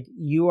 Like,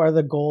 you are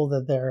the goal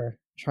that they're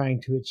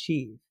trying to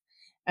achieve.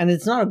 And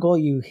it's not a goal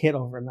you hit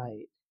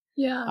overnight.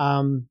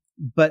 Yeah.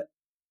 But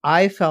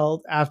I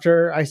felt,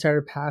 after I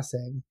started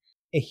passing,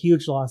 a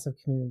huge loss of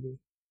community,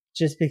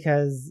 just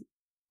because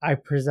I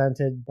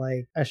presented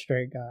like a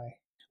straight guy,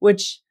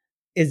 which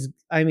is,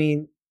 I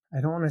don't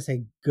want to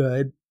say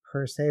good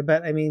per se,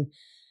 but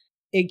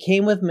it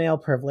came with male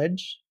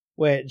privilege.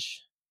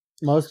 which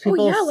most Oh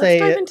people yeah, let's say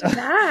dive into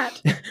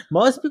that.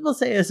 most people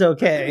say it's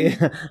okay.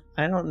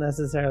 I don't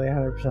necessarily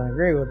 100%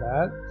 agree with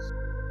that.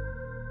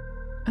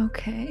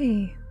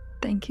 Okay,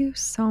 thank you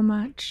so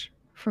much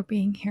for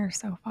being here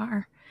so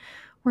far.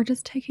 We're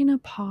just taking a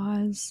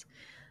pause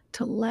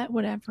to let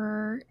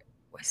whatever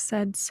was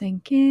said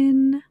sink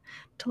in,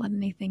 to let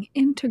anything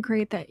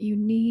integrate that you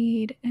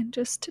need, and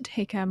just to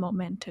take a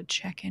moment to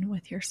check in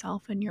with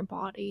yourself and your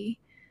body.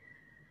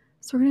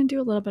 So, we're going to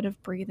do a little bit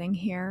of breathing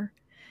here.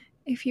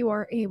 If you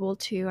are able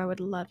to, I would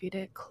love you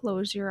to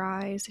close your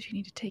eyes. If you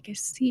need to take a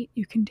seat,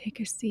 you can take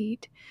a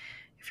seat.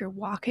 If you're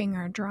walking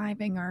or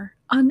driving or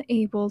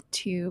unable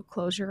to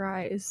close your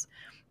eyes,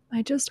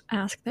 I just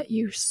ask that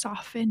you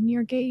soften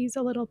your gaze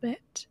a little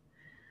bit.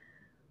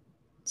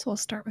 So we'll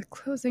start with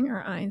closing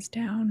our eyes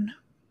down,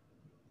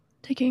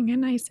 taking a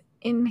nice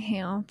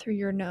inhale through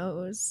your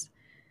nose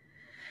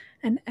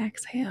and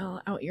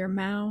exhale out your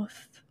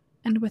mouth.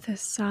 And with a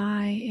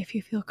sigh, if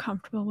you feel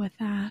comfortable with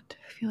that,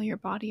 feel your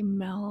body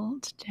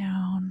melt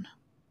down.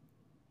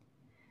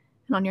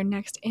 And on your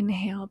next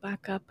inhale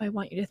back up, I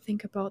want you to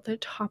think about the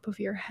top of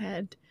your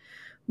head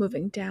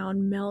moving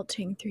down,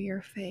 melting through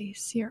your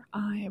face, your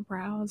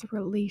eyebrows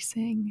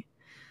releasing,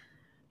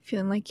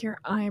 feeling like your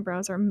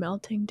eyebrows are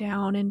melting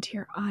down into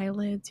your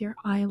eyelids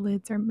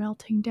are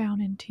melting down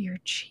into your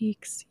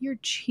cheeks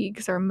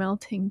are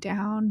melting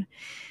down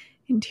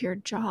into your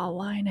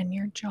jawline, and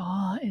your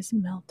jaw is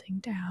melting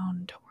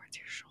down towards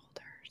your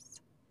shoulders.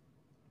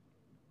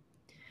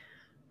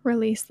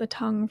 Release the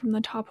tongue from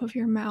the top of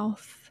your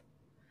mouth.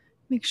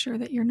 Make sure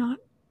that you're not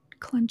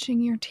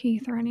clenching your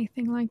teeth or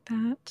anything like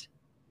that.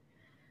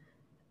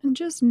 And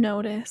just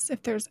notice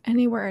if there's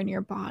anywhere in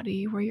your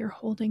body where you're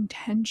holding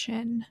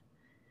tension,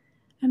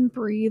 and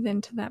breathe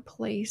into that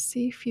place.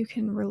 See if you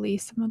can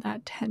release some of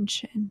that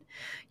tension.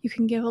 You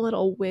can give a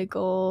little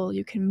wiggle,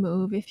 you can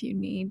move if you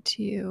need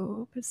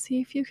to, but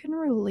see if you can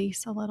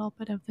release a little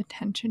bit of the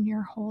tension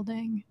you're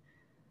holding.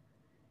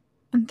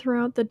 And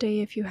throughout the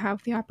day, if you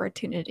have the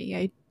opportunity,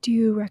 I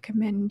do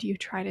recommend you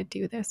try to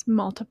do this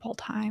multiple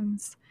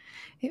times.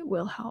 It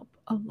will help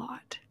a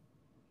lot.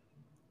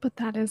 But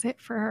that is it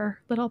for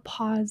our little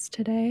pause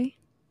today.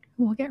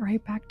 We'll get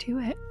right back to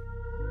it.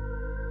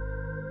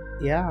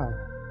 Yeah,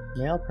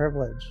 male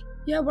privilege.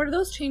 Yeah, what are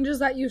those changes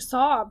that you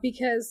saw?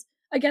 Because,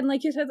 again,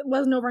 like you said, it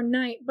wasn't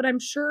overnight, but I'm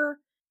sure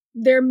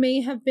there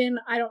may have been,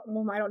 I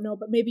don't know,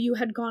 but maybe you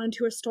had gone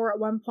into a store at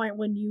one point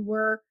when you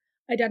were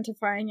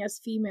identifying as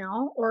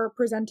female or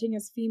presenting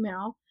as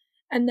female.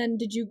 And then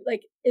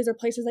is there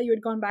places that you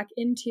had gone back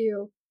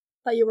into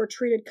that you were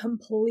treated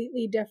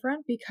completely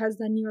different because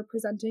then you were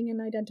presenting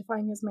and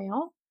identifying as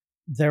male?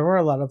 There were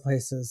a lot of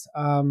places.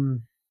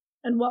 And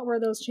what were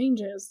those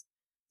changes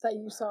that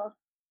you saw?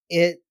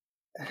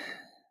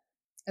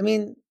 I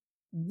mean,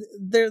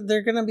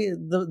 they're gonna be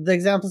the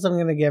examples I'm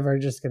gonna give are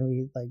just gonna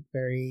be like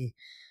very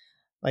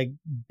like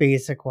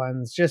basic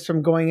ones, just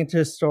from going into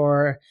a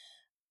store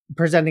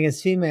presenting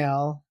as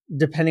female,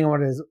 depending on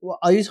what it is. Well,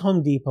 I'll use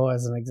Home Depot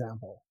as an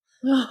example.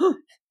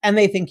 And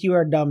they think you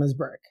are dumb as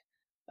brick.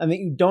 I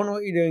mean, you don't know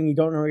what you're doing, you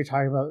don't know what you're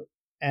talking about,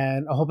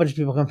 and a whole bunch of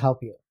people come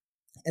help you.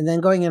 And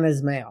then going in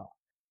as male,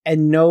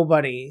 and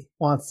nobody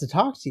wants to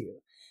talk to you.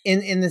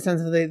 In the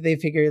sense that they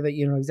figure that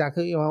you know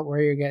exactly what you want,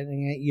 where you're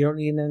getting it, you don't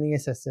need any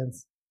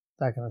assistance,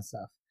 that kind of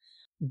stuff.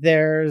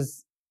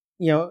 There's,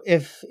 you know,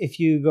 if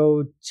you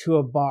go to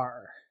a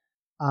bar,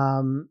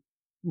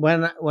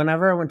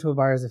 whenever I went to a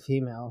bar as a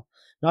female,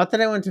 not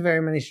that I went to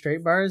very many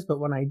straight bars, but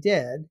when I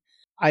did,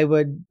 I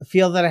would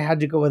feel that I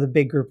had to go with a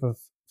big group of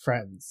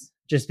friends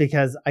just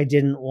because I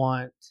didn't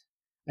want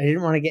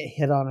to get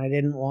hit on. I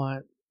didn't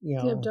want, you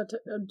know,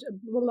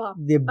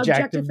 the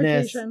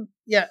objectiveness.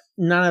 Yeah,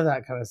 none of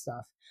that kind of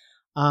stuff.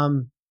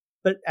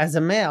 But as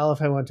a male,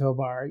 if I went to a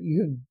bar,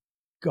 you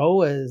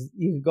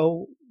could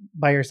go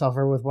by yourself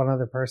or with one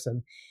other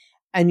person,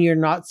 and you're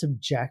not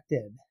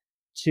subjected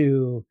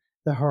to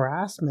the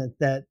harassment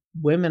that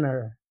women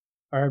are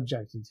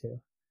subjected to,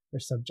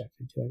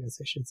 I guess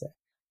I should say.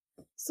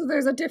 So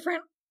there's a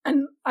different,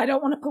 and I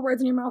don't want to put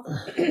words in your mouth.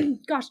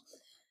 Gosh.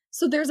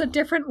 So there's a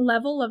different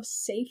level of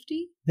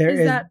safety? There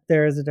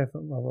is a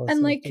different level of safety.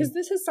 And like, because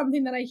this is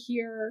something that I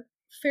hear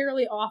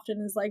fairly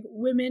often is like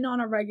women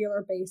on a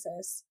regular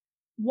basis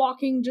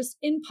walking just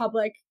in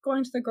public,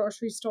 going to the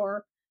grocery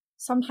store,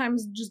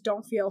 sometimes just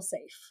don't feel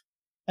safe.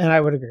 And I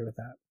would agree with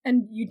that.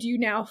 And do you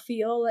now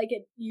feel like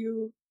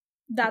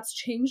that's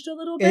changed a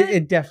little bit?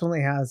 It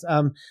definitely has.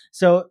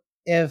 So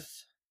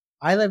if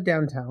I live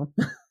downtown,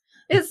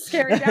 it's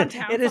scary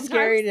downtown. It is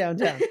scary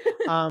downtown.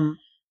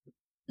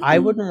 I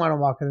wouldn't want to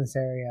walk in this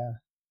area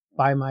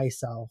by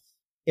myself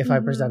if I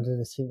presented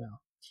as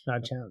female. Not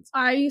a chance.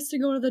 I used to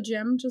go to the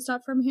gym just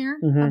up from here,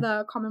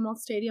 the Commonwealth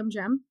Stadium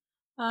gym.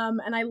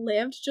 And I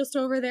lived just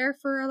over there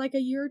for like a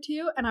year or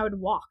two, and I would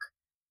walk.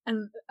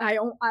 And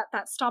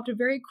that stopped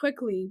very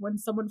quickly when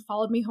someone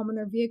followed me home in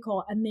their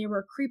vehicle, and they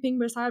were creeping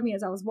beside me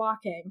as I was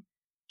walking,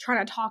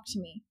 trying to talk to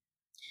me.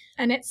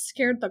 And it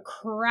scared the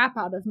crap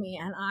out of me,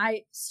 and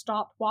I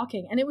stopped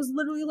walking. And it was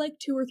literally like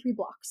 2 or 3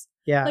 blocks.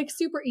 Yeah. Like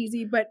super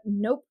easy, but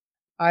nope.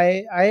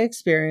 I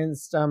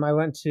experienced. I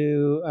went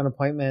to an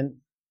appointment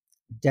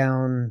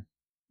down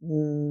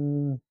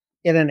in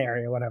an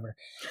area, whatever,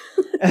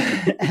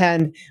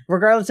 and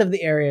regardless of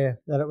the area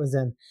that it was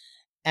in,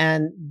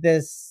 and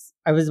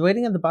I was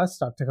waiting at the bus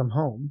stop to come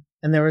home,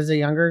 and there was a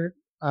younger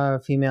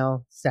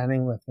female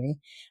standing with me,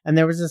 and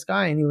there was this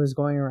guy, and he was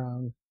going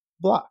around the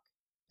block,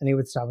 and he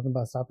would stop at the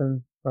bus stop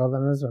and roll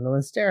down his window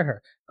and stare at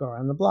her, go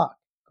around the block,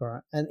 go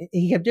around, and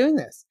he kept doing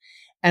this.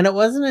 And it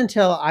wasn't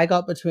until I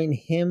got between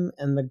him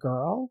and the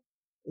girl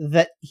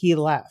that he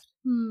left.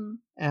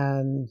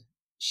 And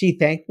she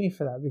thanked me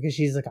for that because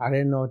she's like, I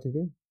didn't know what to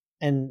do.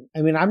 And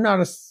I mean, I'm not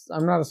a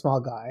small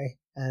guy,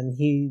 and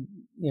he,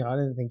 I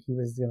didn't think he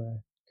was gonna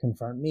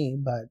confront me,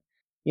 but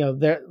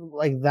there,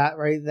 like that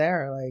right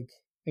there, like,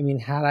 I mean,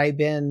 had I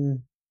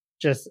been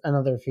just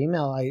another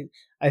female,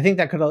 I think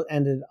that could have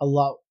ended a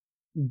lot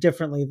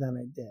differently than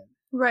it did.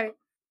 Right.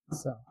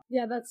 So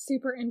yeah, that's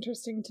super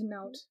interesting to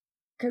note,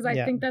 because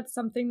I think that's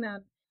something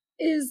that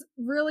is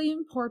really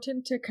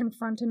important to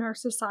confront in our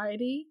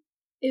society,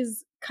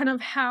 is kind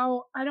of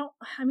how, I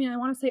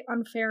want to say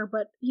unfair,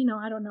 but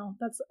I don't know,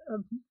 that's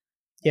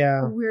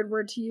a weird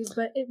word to use,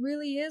 but it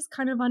really is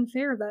kind of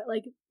unfair that,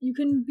 like, you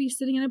can be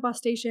sitting in a bus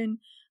station,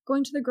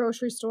 going to the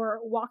grocery store,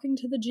 walking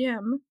to the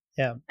gym,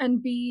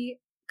 and be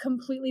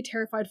completely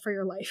terrified for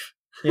your life.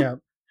 Yeah.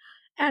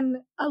 And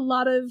a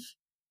lot of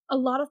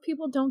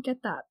people don't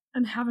get that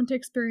and haven't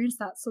experienced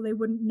that, so they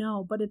wouldn't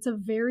know, but it's a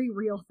very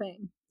real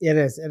thing. It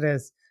is.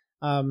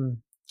 And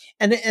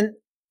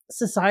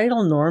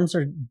societal norms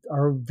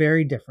are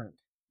very different.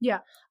 Yeah.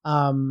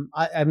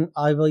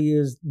 I will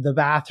use the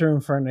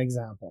bathroom for an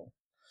example.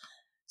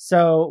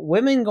 So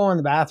women go in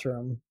the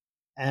bathroom,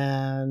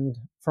 and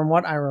from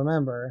what I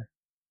remember,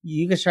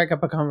 you could strike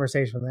up a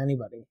conversation with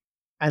anybody,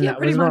 and that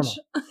was normal.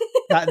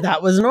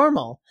 that was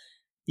normal.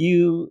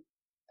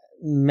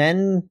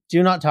 Men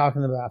do not talk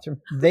in the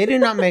bathroom. They do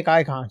not make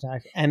eye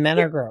contact, and men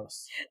are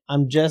gross.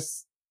 I'm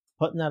just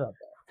putting that out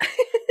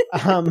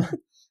there.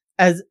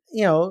 As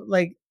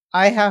like,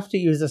 I have to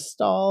use a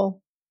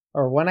stall,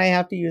 or when I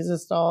have to use a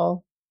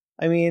stall,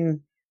 I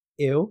mean,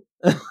 ew.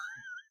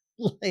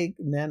 Like,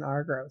 men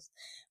are gross,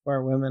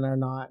 where women are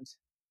not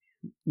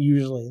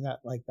usually that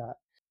like that.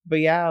 But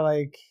yeah,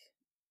 like,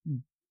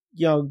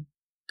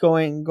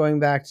 going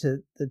back to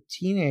the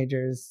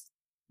teenagers,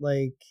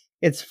 like,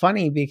 it's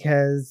funny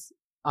because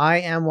I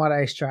am what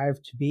I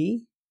strive to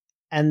be,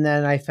 and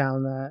then I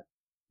found that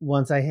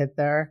once I hit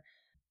there,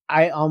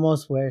 I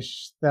almost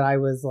wish that I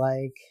was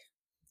like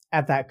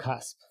at that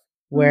cusp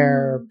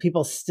where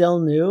people still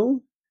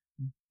knew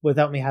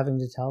without me having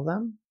to tell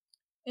them.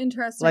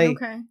 Interesting. Like,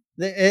 okay.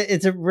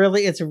 It's a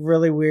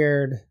really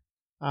weird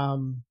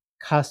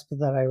cusp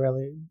that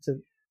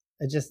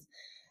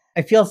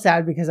I feel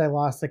sad because I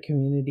lost the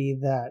community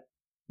that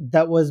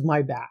was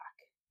my back.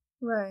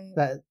 Right.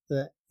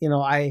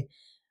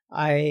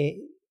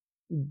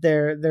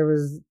 There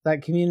was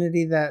that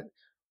community that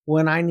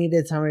when I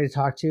needed somebody to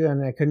talk to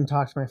and I couldn't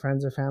talk to my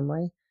friends or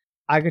family,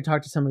 I could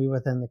talk to somebody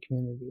within the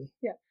community.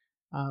 Yeah.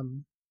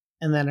 And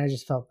then I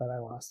just felt that I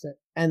lost it.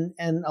 And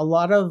a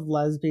lot of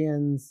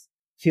lesbians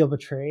feel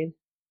betrayed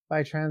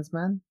by trans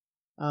men.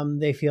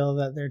 They feel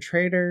that they're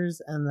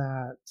traitors and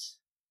that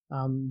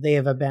they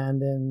have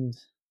abandoned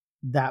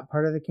that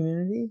part of the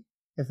community,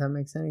 if that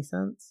makes any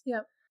sense.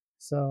 Yep.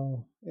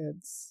 So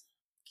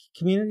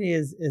community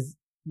is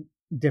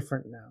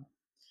different now.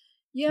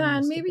 Yeah,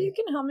 and maybe you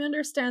can help me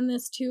understand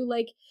this too.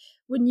 Like,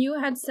 when you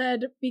had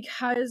said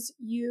because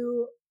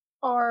you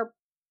are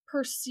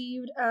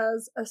perceived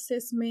as a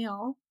cis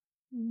male,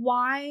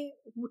 why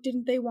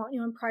didn't they want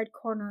you in Pride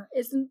Corner?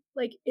 Isn't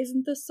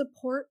the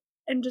support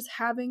and just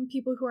having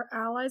people who are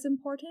allies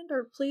important?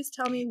 Or please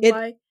tell me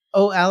why.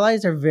 Oh,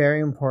 allies are very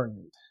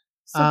important.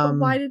 So, but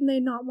why didn't they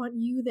not want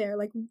you there?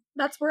 Like,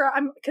 that's where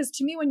because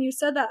to me, when you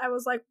said that, I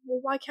was like, well,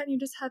 why can't you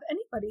just have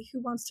anybody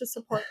who wants to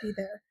support be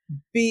there?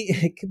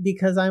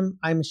 Because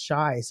I'm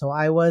shy, so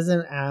I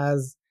wasn't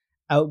as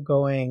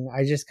outgoing.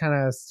 I just kind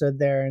of stood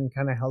there and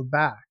kind of held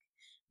back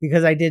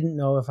because I didn't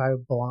know if I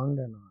belonged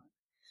or not.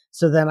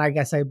 So then I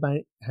guess I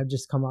might have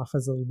just come off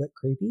as a little bit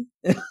creepy.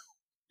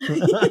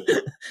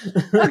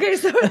 Okay,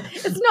 so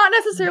it's not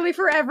necessarily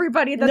for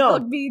everybody that they'll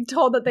be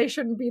told that they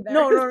shouldn't be there.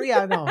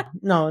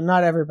 No,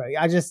 not everybody.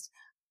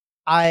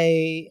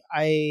 I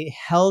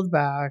held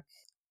back.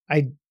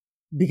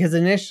 Because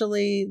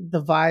initially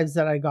the vibes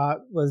that I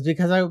got was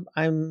because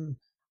I'm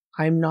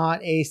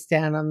not a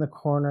stand on the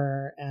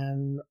corner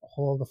and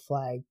hold a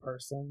flag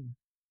person.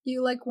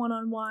 You like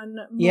one-on-one,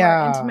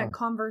 more intimate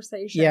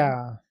conversation.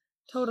 Yeah,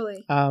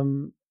 totally.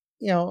 I've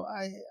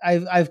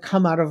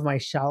come out of my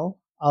shell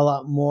a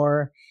lot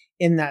more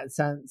in that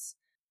sense.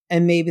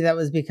 And maybe that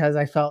was because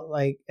I felt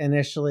like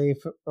initially,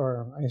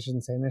 or I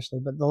shouldn't say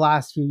initially, but the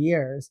last few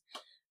years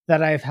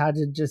that I've had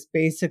to just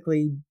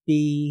basically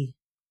be,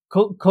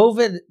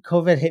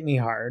 COVID hit me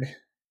hard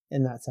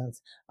in that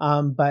sense.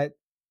 But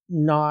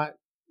not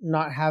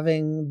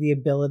having the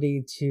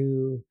ability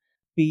to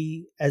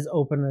be as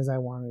open as I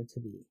wanted to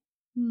be.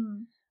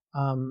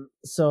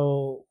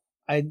 So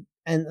and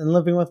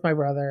living with my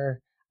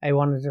brother, I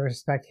wanted to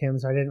respect him,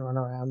 so I didn't run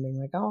around being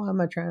like, "Oh,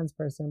 I'm a trans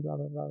person," blah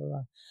blah blah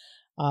blah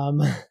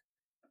blah.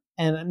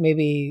 And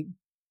maybe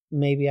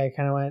I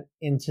kind of went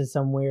into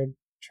some weird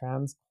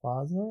trans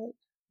closet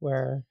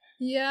where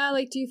Yeah,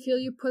 like do you feel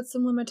you put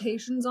some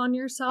limitations on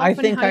yourself I and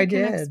think how I you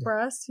can did.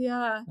 express?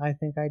 Yeah. I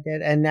think I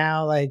did, and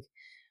now like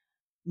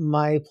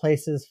my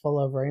place is full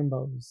of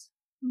rainbows,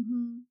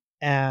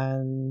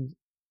 and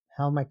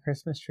hell, my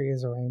Christmas tree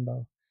is a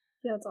rainbow.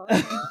 Yeah, that's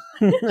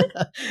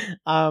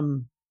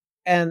awesome.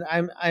 And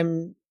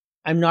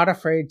I'm not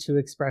afraid to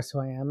express who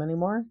I am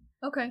anymore.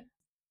 Okay.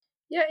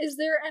 Yeah, is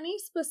there any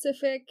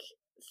specific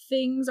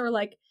things or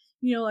like,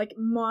 like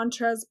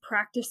mantras,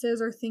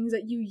 practices, or things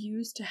that you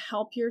use to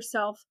help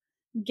yourself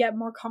get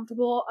more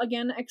comfortable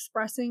again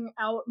expressing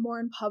out more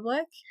in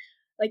public?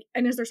 Like,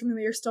 and is there something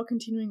that you're still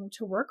continuing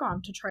to work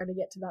on to try to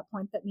get to that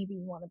point that maybe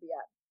you want to be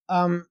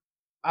at?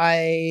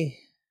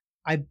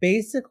 I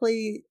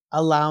basically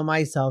allow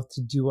myself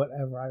to do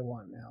whatever I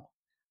want now.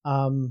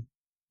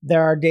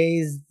 There are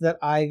days that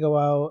I go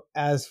out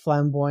as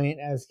flamboyant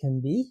as can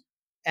be,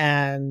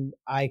 and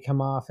I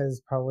come off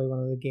as probably one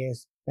of the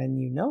gayest men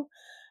you know.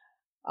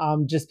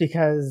 Just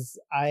because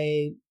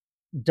I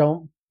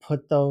don't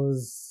put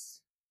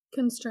those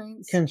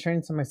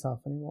constraints on myself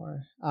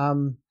anymore.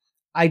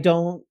 I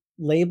don't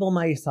label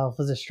myself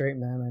as a straight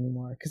man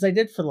anymore because I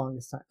did for the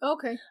longest time.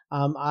 Okay.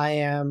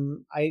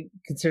 I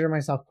consider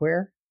myself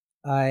queer.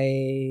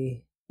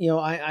 I'm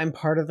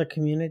part of the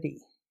community,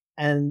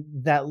 and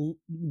that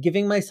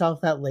giving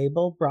myself that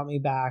label brought me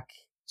back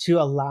to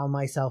allow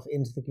myself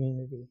into the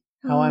community.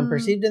 How I'm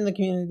perceived in the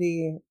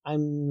community,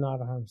 I'm not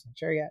 100%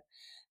 sure yet.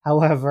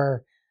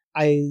 However,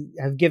 I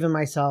have given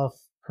myself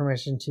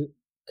permission to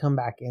come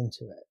back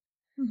into it.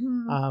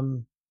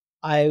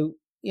 I,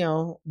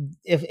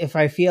 if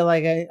I feel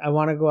like I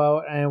want to go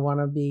out and I want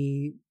to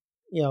be,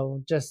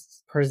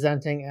 just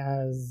presenting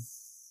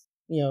as,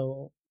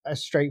 a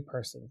straight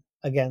person,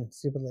 again,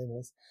 stupid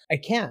labels, I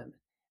can.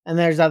 And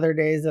there's other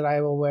days that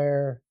I will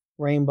wear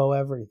rainbow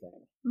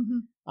everything.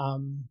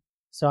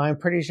 So I'm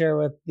pretty sure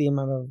with the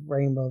amount of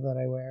rainbow that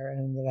I wear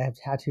and that I have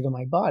tattooed on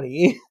my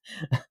body,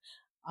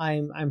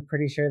 I'm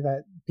pretty sure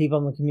that people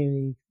in the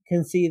community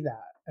can see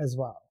that as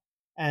well.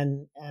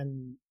 And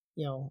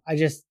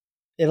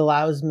it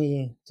allows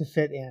me to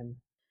fit in.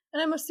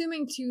 And I'm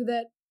assuming too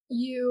that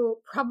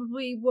you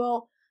probably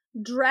will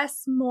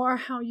dress more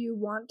how you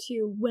want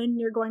to when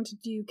you're going to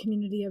do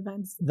community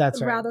events. That's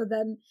right. Rather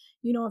than,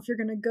 if you're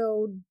going to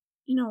go,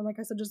 like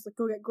I said, just like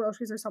go get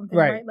groceries or something,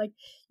 right? Right? Like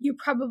you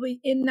probably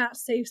in that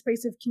safe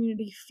space of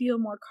community feel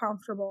more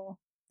comfortable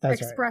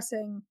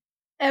expressing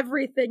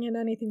everything and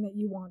anything that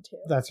you want to.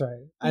 That's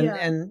right.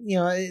 And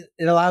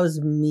it allows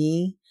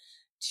me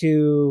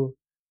to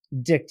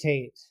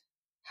dictate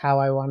how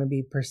I want to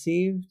be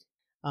perceived,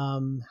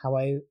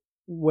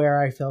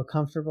 where I feel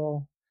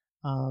comfortable,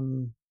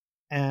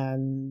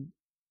 and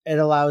it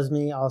allows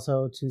me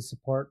also to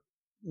support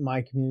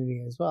my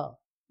community as well.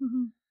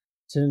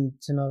 To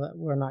know that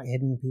we're not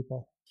hidden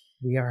people.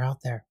 We are out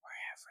there.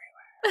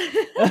 We're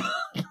everywhere.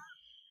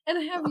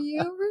 And have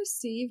you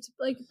received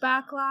like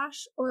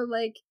backlash or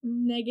like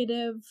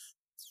negative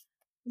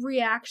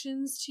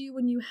reactions to you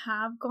when you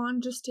have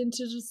gone just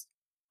into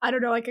I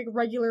don't know, like a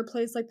regular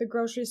place like the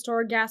grocery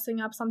store, gassing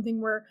up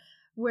something where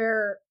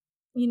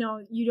you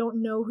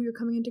don't know who you're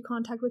coming into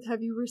contact with?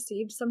 Have you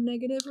received some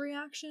negative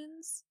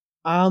reactions?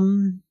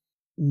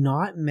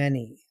 Not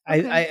many.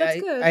 Okay,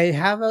 that's good. I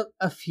have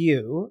a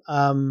few.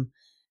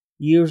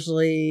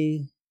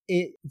 Usually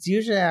it's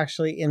usually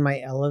actually in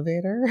my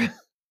elevator.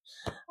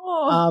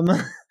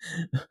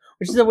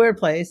 Which is a weird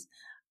place.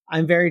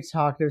 I'm very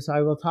talkative, so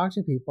I will talk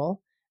to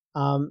people.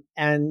 And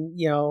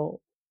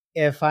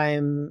if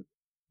I'm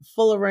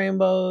full of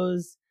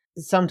rainbows,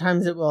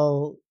 sometimes it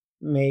will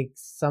make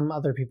some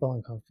other people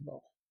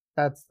uncomfortable.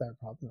 That's their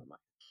problem, not mine.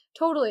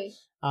 Totally.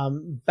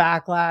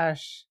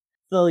 Backlash,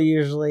 they'll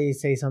usually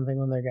say something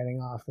when they're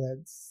getting off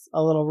that's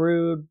a little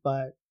rude,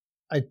 but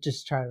I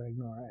just try to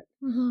ignore it.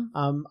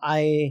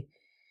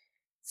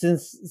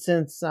 Since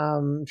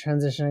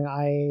transitioning,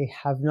 I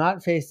have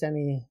not faced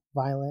any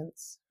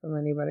violence from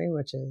anybody,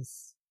 which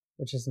is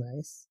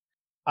nice.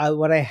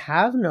 What I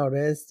have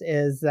noticed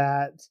is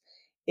that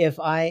if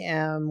I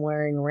am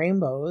wearing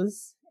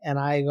rainbows and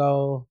I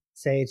go,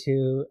 say,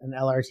 to an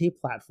LRT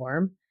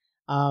platform,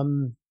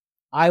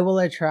 I will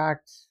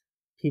attract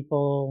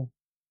people,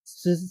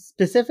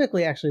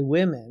 specifically actually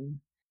women,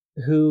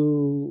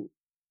 who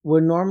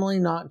would normally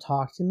not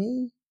talk to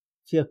me,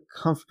 feel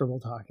comfortable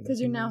talking to me.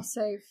 Because you're now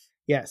safe.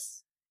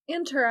 Yes.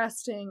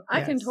 Interesting.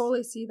 I can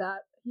totally see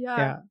that.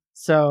 Yeah.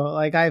 So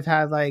like I've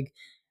had like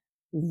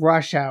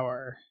rush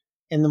hour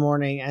in the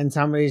morning and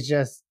somebody's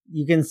just,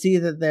 you can see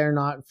that they're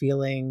not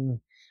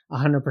feeling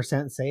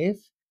 100% safe.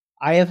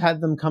 I have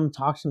had them come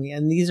talk to me,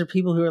 and these are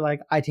people who are like,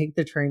 I take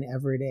the train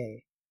every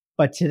day,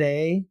 but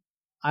today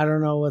I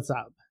don't know what's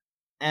up.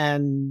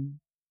 And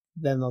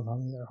then they'll tell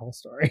me their whole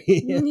story.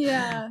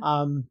 Yeah.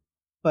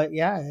 But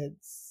yeah,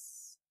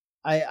 it's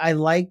I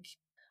like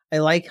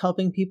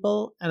helping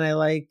people and I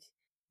like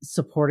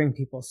supporting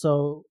people.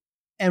 So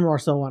and more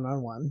so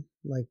one-on-one,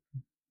 like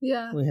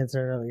Yeah. we had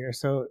said earlier.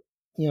 So,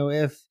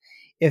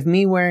 if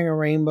me wearing a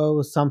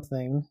rainbow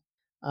something,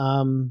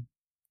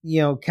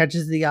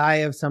 catches the eye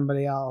of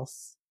somebody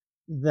else,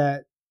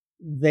 that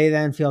they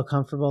then feel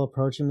comfortable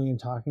approaching me and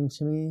talking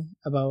to me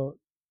about,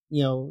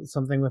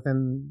 something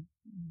within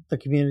the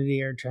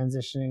community or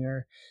transitioning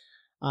or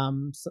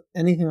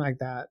anything like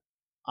that,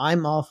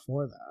 I'm all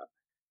for that.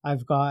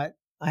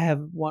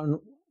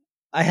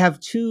 I have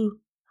two,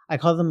 I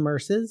call them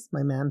Merces,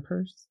 my man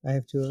purse. I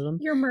have two of them.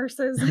 Your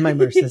Merces. My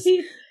Merces.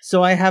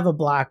 So I have a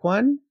black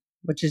one,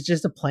 which is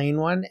just a plain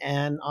one.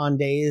 And on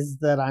days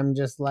that I'm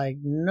just like,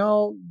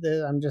 no,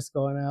 I'm just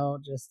going out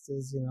just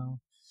as,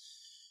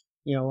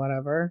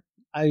 whatever,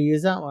 I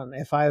use that one.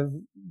 If I've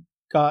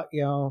got,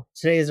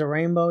 today is a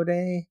rainbow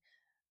day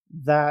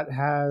that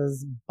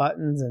has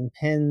buttons and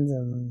pins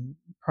and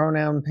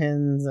pronoun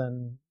pins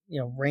and,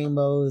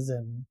 rainbows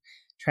and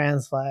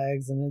trans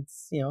flags. And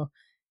it's,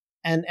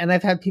 and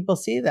I've had people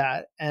see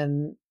that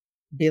and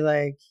be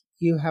like,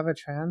 you have a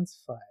trans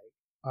flag,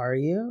 are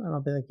you? And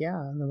I'll be like, yeah.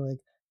 And they're like,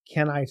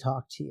 can I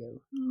talk to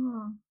you?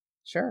 Oh.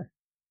 Sure.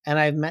 And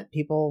I've met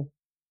people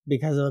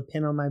because of a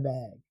pin on my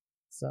bag.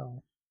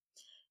 So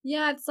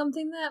yeah, it's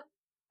something that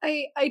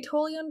I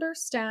totally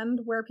understand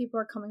where people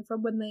are coming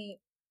from when they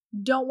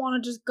don't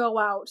want to just go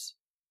out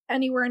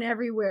anywhere and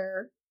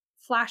everywhere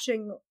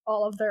flashing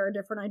all of their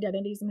different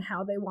identities and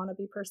how they want to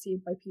be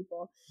perceived by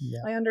people. yeah.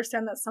 I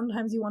understand that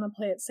sometimes you want to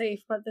play it safe,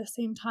 but at the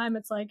same time,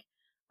 it's like,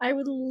 I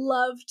would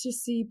love to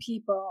see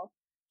people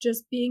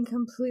just being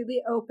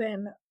completely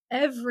open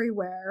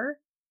everywhere.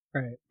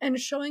 Right. And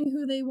showing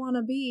who they want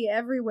to be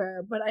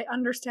everywhere. But I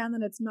understand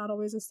that it's not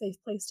always a safe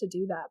place to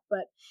do that.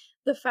 But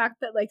the fact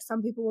that like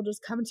some people will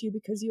just come to you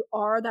because you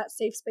are that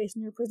safe space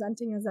and you're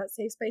presenting as that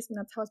safe space and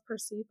that's how it's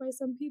perceived by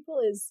some people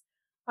is,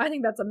 I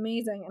think that's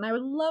amazing. And I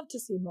would love to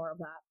see more of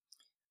that.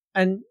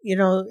 And,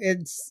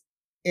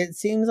 it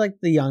seems like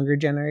the younger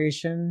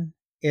generation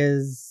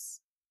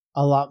is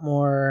a lot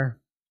more,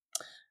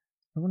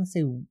 I want to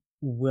say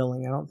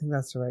willing. I don't think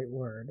that's the right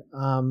word.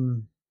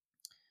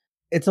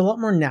 It's a lot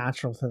more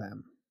natural to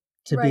them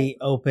to be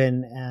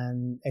open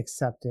and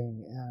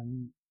accepting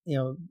and,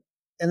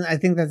 and I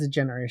think that's a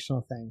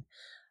generational thing.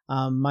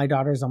 My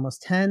daughter's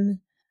almost 10.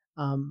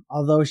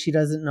 Although she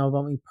doesn't know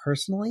about me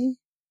personally,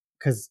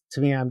 because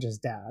to me, I'm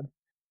just dad.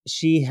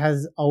 She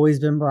has always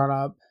been brought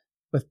up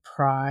with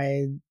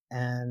pride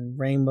and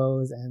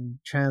rainbows and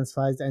trans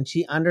flags, and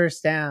she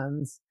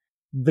understands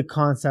the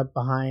concept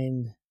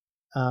behind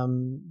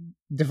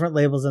different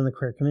labels in the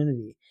queer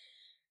community.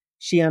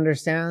 She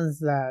understands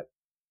that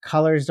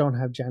colors don't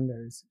have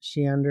genders.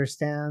 She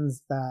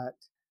understands that,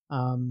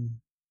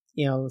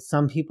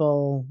 some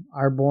people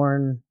are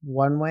born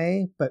one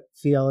way but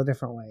feel a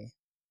different way.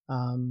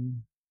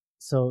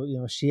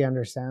 So, she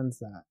understands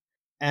that.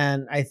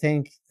 And I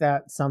think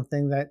that's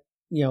something that,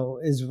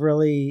 is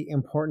really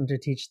important to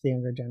teach the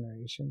younger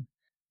generation.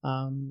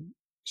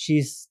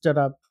 She stood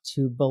up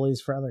to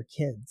bullies for other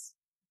kids.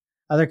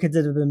 Other kids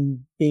that have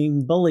been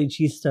being bullied,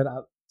 she stood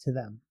up to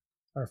them.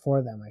 Or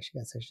for them, I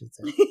guess I should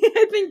say.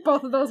 I think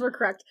both of those were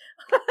correct.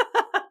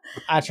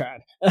 I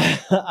tried.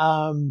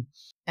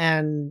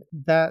 And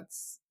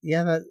that's,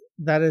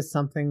 that is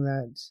something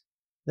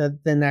that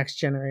the next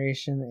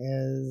generation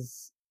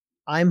is,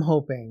 I'm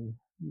hoping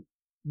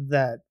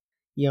that,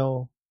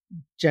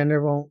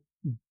 gender won't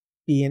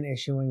be an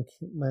issue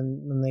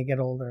when they get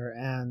older,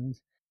 and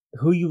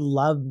who you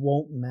love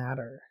won't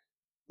matter.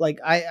 Like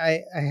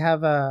I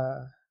had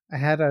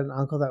an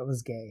uncle that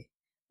was gay,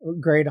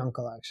 great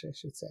uncle actually, I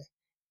should say.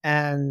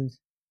 And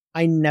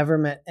I never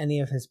met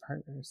any of his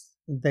partners.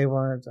 They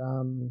weren't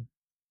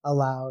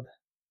allowed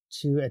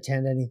to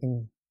attend any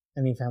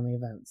family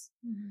events.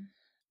 Mm-hmm.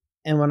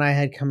 And when I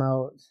had come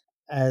out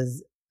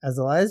as a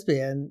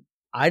lesbian,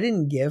 I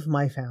didn't give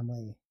my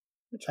family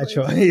a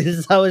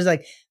choice. I was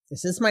like,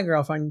 this is my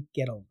girlfriend,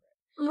 get over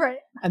it. Right.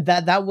 And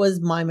that was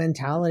my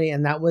mentality,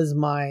 and that was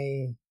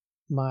my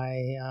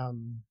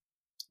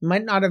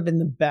might not have been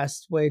the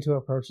best way to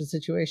approach the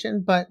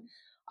situation, but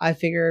I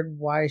figured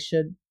why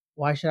should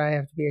I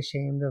have to be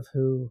ashamed of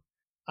who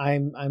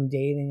I'm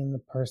dating and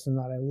the person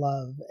that I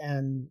love?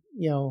 And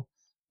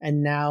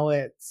and now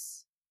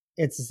it's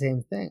the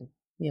same thing.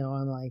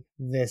 I'm like,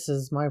 this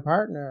is my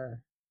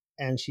partner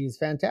and she's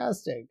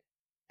fantastic,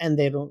 and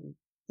they don't,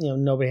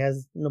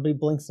 nobody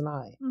blinks an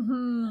eye.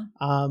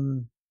 Mm-hmm.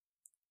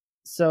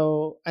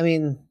 So I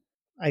mean,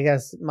 I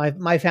guess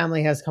my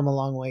family has come a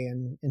long way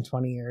in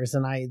 20 years,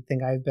 and I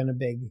think I've been a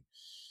big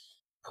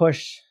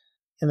push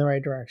in the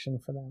right direction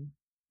for them.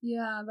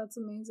 Yeah, that's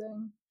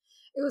amazing.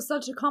 It was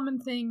such a common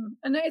thing,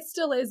 and it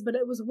still is, but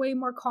it was way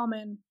more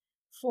common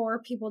for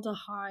people to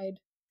hide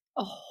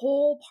a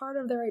whole part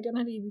of their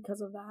identity because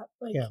of that.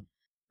 Like,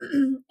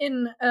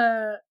 in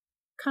a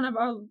kind of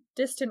a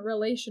distant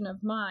relation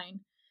of mine,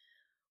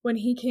 when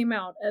he came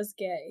out as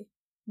gay,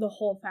 the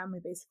whole family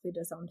basically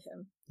disowned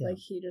him. Yeah. Like,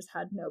 he just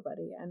had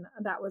nobody, and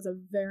that was a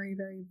very,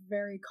 very,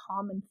 very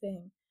common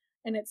thing.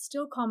 And it's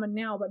still common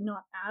now, but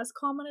not as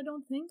common, I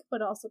don't think.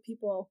 But also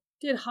people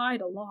did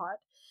hide a lot.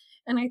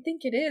 And I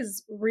think it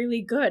is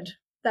really good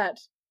that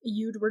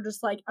you were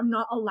just like, I'm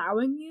not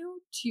allowing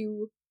you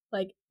to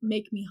like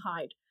make me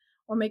hide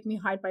or make me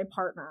hide my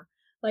partner.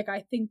 Like,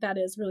 I think that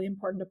is really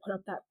important to put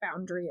up that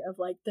boundary of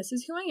like, this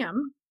is who I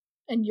am,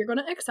 and you're going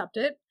to accept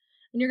it,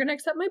 and you're going to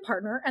accept my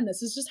partner, and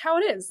this is just how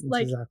it is. That's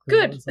like, exactly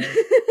good.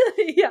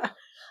 Yeah.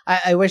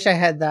 I wish I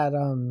had that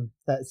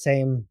that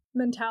same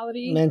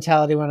mentality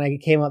when I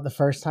came out the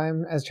first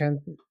time as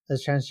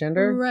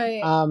transgender.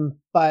 Right.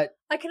 But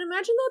I can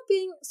imagine that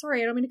being,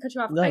 sorry, I don't mean to cut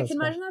you off. No, I it's can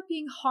cool. imagine that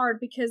being hard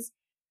because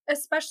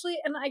especially,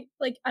 and I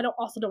don't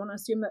want to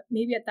assume that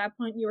maybe at that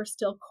point you were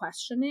still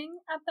questioning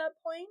at that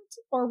point,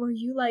 or were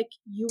you like,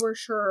 you were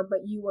sure, but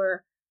you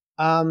were,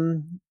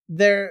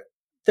 there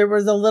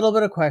was a little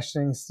bit of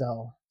questioning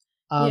still.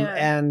 Yeah.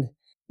 And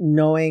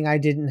knowing I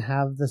didn't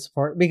have the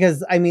support,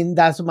 because I mean,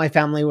 that's what my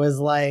family was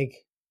like.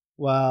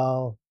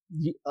 Well,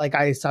 like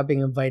I stopped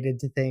being invited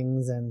to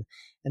things, and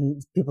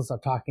people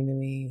stopped talking to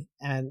me,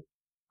 and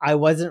I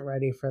wasn't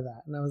ready for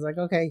that. And I was like,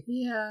 okay.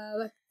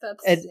 yeah,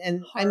 that's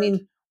And I hard.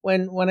 mean,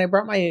 when I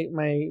brought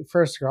my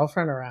first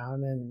girlfriend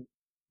around, and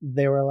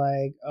they were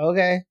like,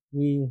 okay,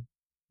 we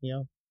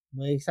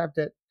accept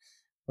it.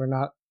 We're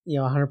not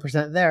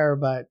 100% there,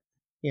 but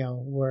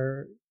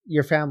we're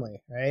your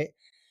family, right?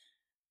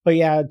 But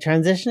yeah,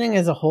 transitioning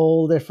is a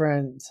whole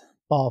different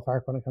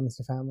ballpark when it comes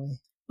to family.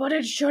 But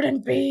it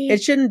shouldn't be.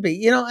 It shouldn't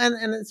be,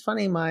 and it's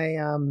funny. My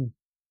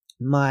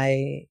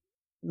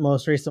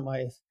most recent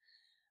wife,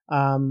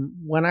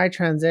 when I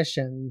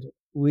transitioned,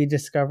 we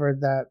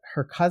discovered that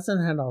her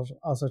cousin had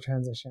also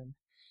transitioned,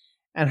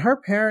 and her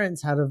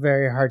parents had a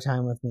very hard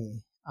time with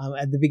me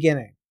at the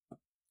beginning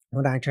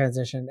when I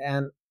transitioned,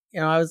 and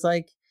I was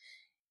like,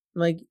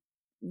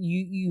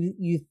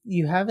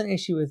 you have an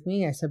issue with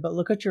me. I said, but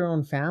look at your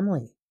own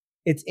family.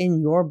 It's in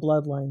your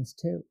bloodlines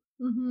too.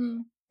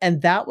 Mm-hmm.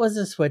 And that was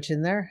a switch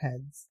in their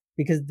heads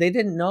because they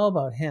didn't know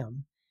about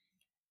him.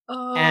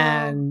 Oh.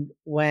 And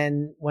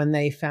when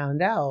they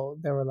found out,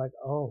 they were like,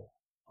 oh,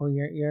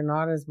 you're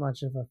not as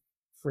much of a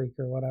freak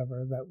or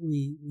whatever that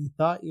we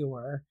thought you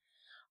were.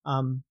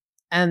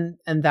 And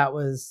that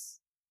was,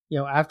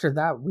 after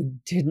that, we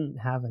didn't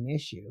have an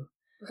issue.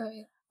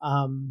 Right.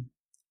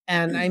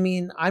 And I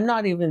mean, I'm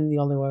not even the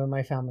only one in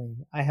my family.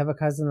 I have a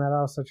cousin that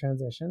also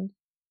transitioned.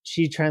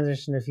 She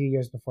transitioned a few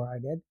years before I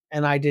did,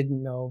 and I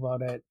didn't know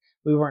about it.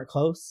 We weren't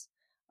close,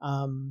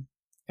 and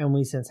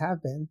we since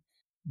have been.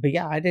 But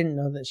yeah, I didn't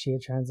know that she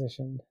had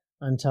transitioned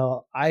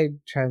until I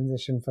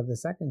transitioned for the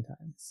second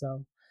time.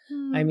 So,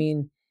 I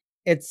mean,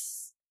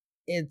 it's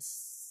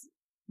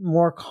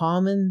more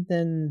common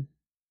than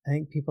I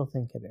think people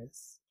think it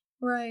is.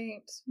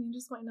 Right. You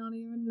just might not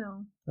even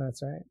know.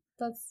 That's right.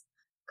 That's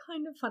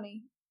kind of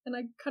funny. And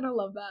I kind of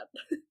love that.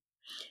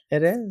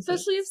 It is.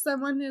 Especially if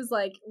someone is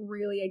like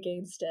really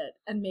against it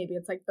and maybe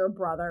it's like their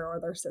brother or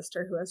their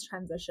sister who has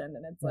transitioned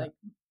and it's like,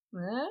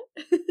 what?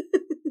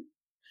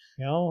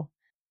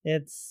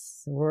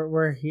 It's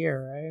we're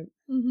here, right?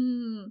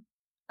 Mm-hmm.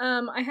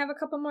 I have a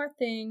couple more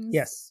things.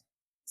 Yes.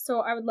 So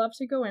I would love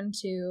to go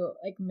into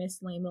like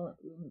mislabeling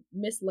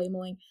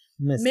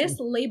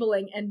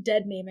and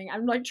dead naming.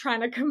 I'm like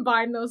trying to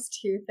combine those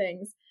two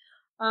things.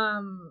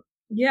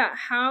 Yeah,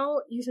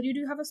 how you said you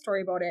do have a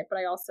story about it, but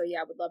I also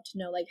would love to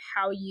know like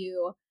how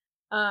you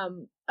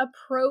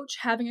approach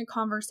having a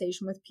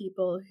conversation with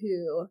people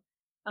who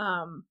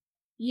I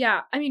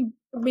mean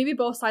maybe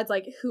both sides,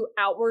 like who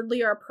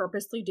outwardly are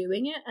purposely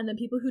doing it and then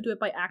people who do it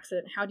by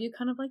accident. How do you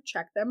kind of like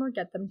check them or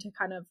get them to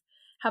kind of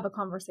have a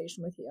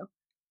conversation with you?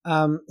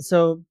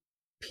 So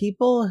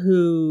people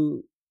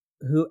who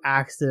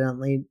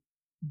accidentally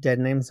dead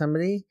name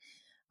somebody,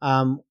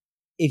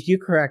 if you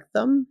correct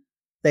them,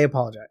 they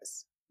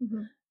apologize.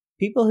 Mm-hmm.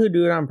 People who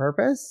do it on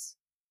purpose,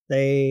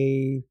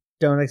 they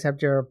don't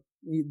accept your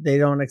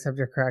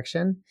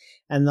correction,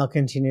 and they'll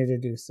continue to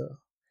do so.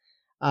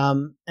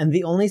 And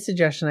the only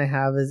suggestion I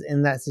have is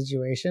in that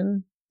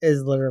situation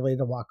is literally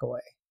to walk away.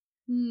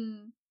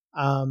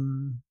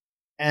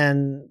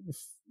 And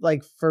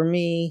like for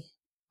me,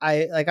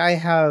 I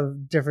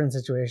have different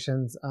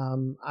situations.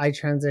 I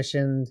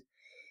transitioned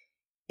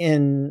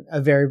in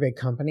a very big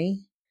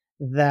company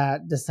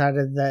that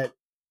decided that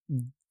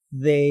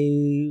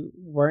they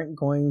weren't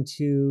going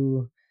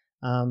to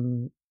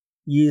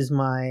use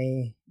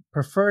my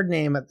preferred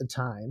name at the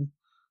time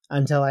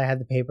until I had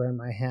the paper in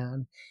my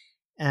hand.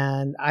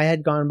 And I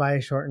had gone by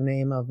a shortened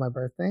name of my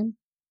birth name.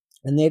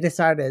 And they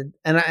decided,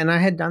 and I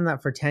had done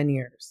that for 10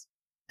 years.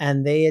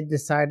 And they had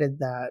decided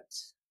that,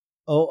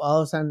 oh,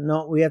 all of a sudden,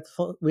 no, we have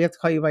to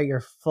call you by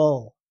your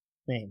full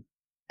name.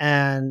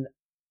 And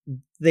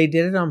they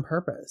did it on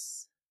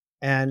purpose.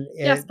 And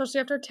especially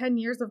after 10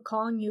 years of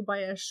calling you by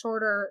a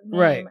shorter name.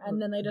 Right.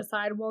 And then they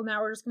decide, well, now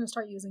we're just going to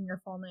start using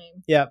your full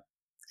name. Yep.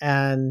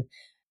 And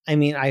I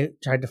mean, I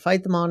tried to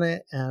fight them on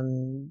it,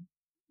 and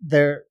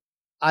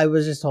I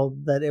was just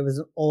told that it was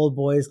an old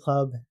boys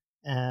club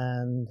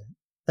and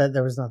that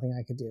there was nothing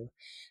I could do.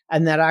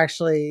 And that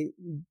actually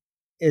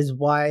is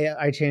why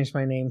I changed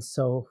my name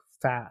so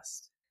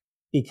fast,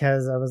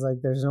 because I was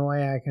like, there's no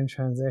way I can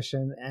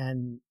transition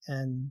and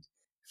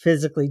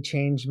physically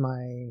change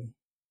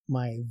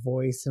my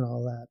voice and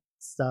all that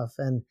stuff,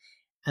 and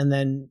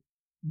then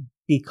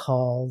be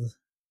called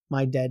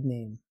my dead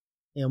name,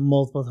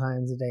 multiple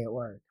times a day at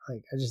work.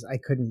 Like I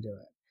couldn't do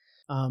it.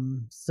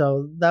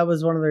 So that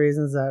was one of the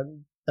reasons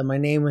that my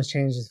name was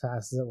changed as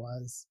fast as it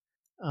was.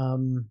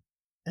 And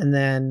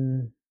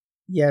then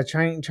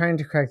trying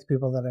to correct the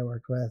people that I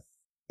worked with,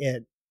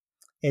 it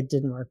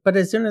didn't work. But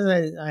as soon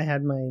as I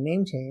had my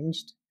name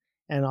changed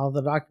and all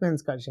the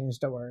documents got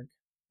changed at work,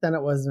 then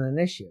it wasn't an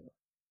issue,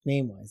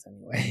 name-wise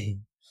anyway.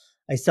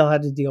 I still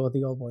had to deal with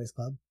the old boys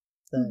club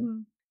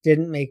that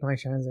didn't make my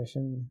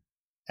transition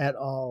at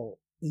all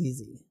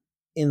easy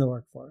in the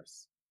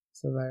workforce.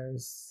 So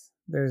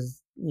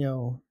there's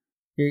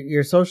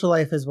your social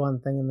life is one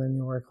thing, and then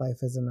your work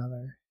life is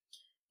another.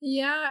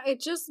 Yeah,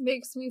 it just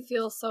makes me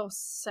feel so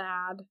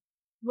sad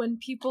when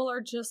people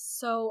are just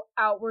so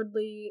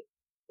outwardly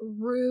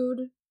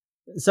rude.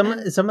 Some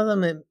of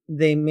them,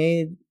 they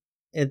made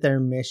it their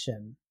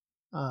mission,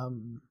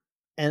 and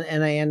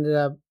I ended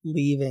up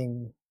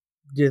leaving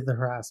due to the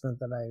harassment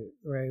that I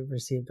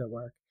received at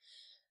work.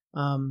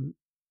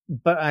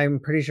 But I'm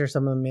pretty sure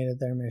some of them made it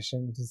their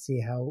mission to see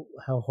how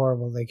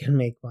horrible they can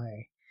make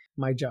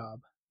my job.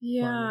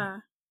 Yeah.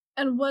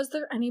 And was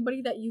there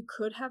anybody that you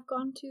could have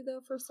gone to, though,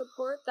 for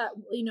support that,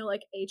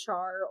 like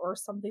HR or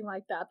something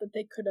like that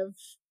they could have,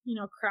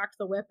 cracked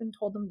the whip and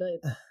told them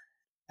to?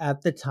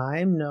 At the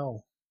time,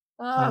 no.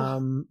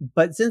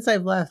 But since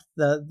I've left,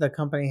 the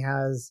company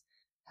has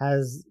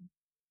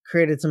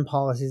created some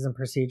policies and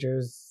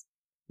procedures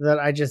that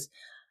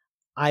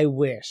I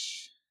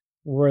wish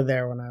were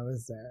there when I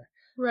was there.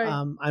 Right.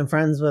 I'm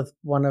friends with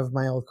one of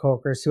my old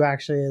coworkers who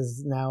actually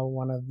is now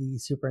one of the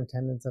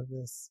superintendents of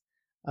this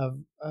of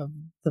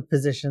the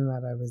position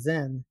that I was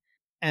in.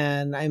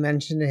 And I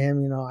mentioned to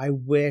him, I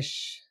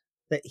wish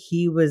that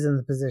he was in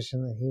the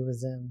position that he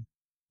was in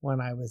when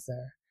I was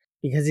there,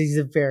 because he's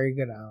a very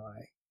good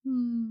ally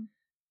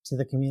to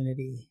the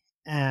community.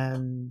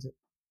 And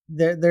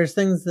there's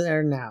things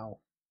there now,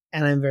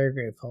 and I'm very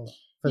grateful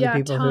for the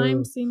people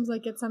time seems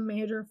like it's a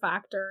major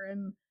factor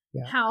in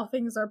how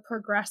things are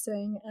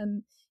progressing.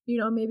 And,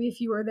 maybe if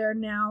you were there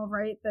now,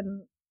 right,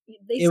 then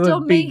they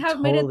still may have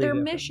made it their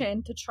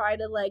mission to try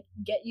to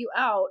get you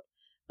out,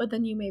 but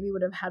then you maybe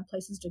would have had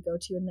places to go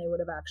to, and they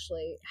would have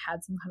actually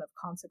had some kind of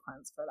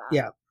consequence for that.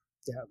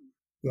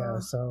 Yeah.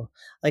 So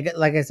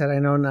like I said, I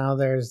know now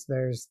there's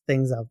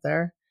things out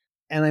there,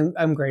 and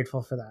I'm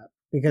grateful for that,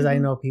 because I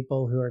know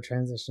people who are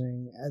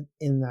transitioning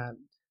in that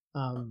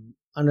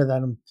under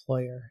that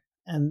employer,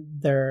 and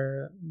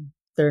they're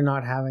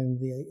not having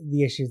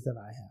the issues that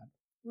I had.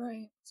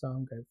 Right. So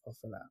I'm grateful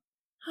for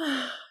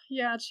that.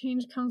 Yeah,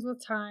 change comes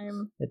with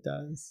time. It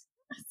does.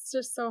 It's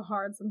just so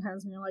hard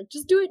sometimes when you're like,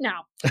 just do it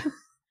now.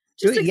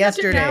 Just do it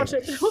yesterday.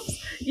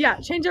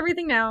 Change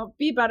everything now.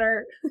 Be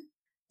better.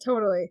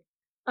 Totally.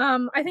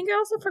 I think I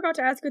also forgot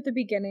to ask you at the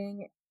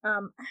beginning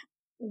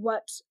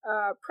what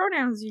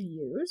pronouns you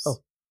use.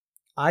 Oh,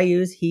 I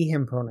use he,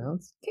 him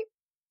pronouns. Okay.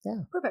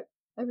 Yeah. Perfect.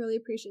 I really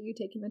appreciate you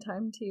taking the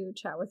time to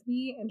chat with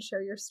me and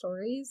share your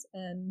stories.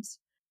 And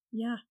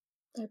yeah,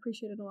 I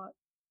appreciate it a lot.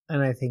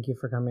 And I thank you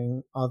for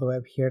coming all the way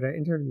up here to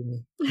interview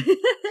me.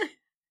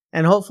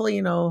 And hopefully,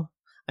 I know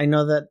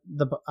that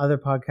the other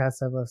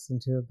podcasts I've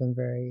listened to have been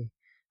very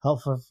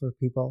helpful for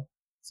people.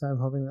 So I'm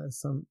hoping that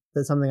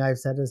something I've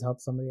said has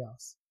helped somebody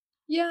else.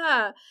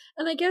 Yeah.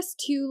 And I guess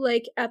too,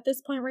 at this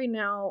point right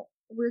now,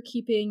 we're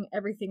keeping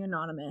everything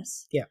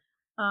anonymous. Yeah.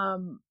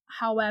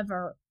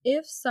 However,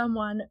 if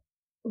someone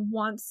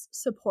wants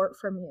support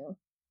from you,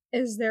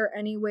 is there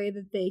any way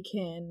that they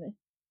can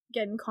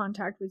get in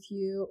contact with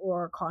you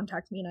or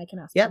contact me and I can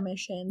ask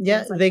permission?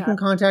 Yeah, they can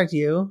contact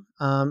you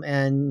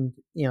and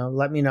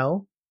let me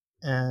know,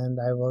 and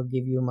I will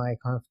give you my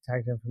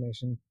contact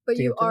information. But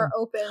you are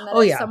open that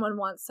if someone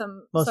wants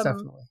most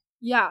definitely.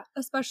 Yeah,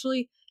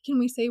 especially, can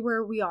we say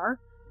where we are?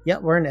 Yeah,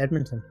 we're in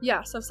Edmonton.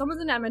 Yeah, so if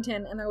someone's in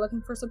Edmonton and they're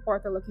looking for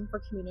support, they're looking for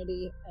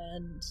community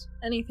and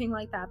anything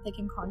like that, they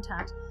can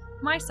contact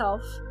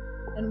myself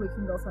and we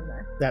can go from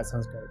there. That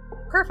sounds great.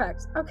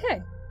 Perfect.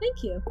 Okay.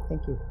 Thank you.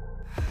 Thank you.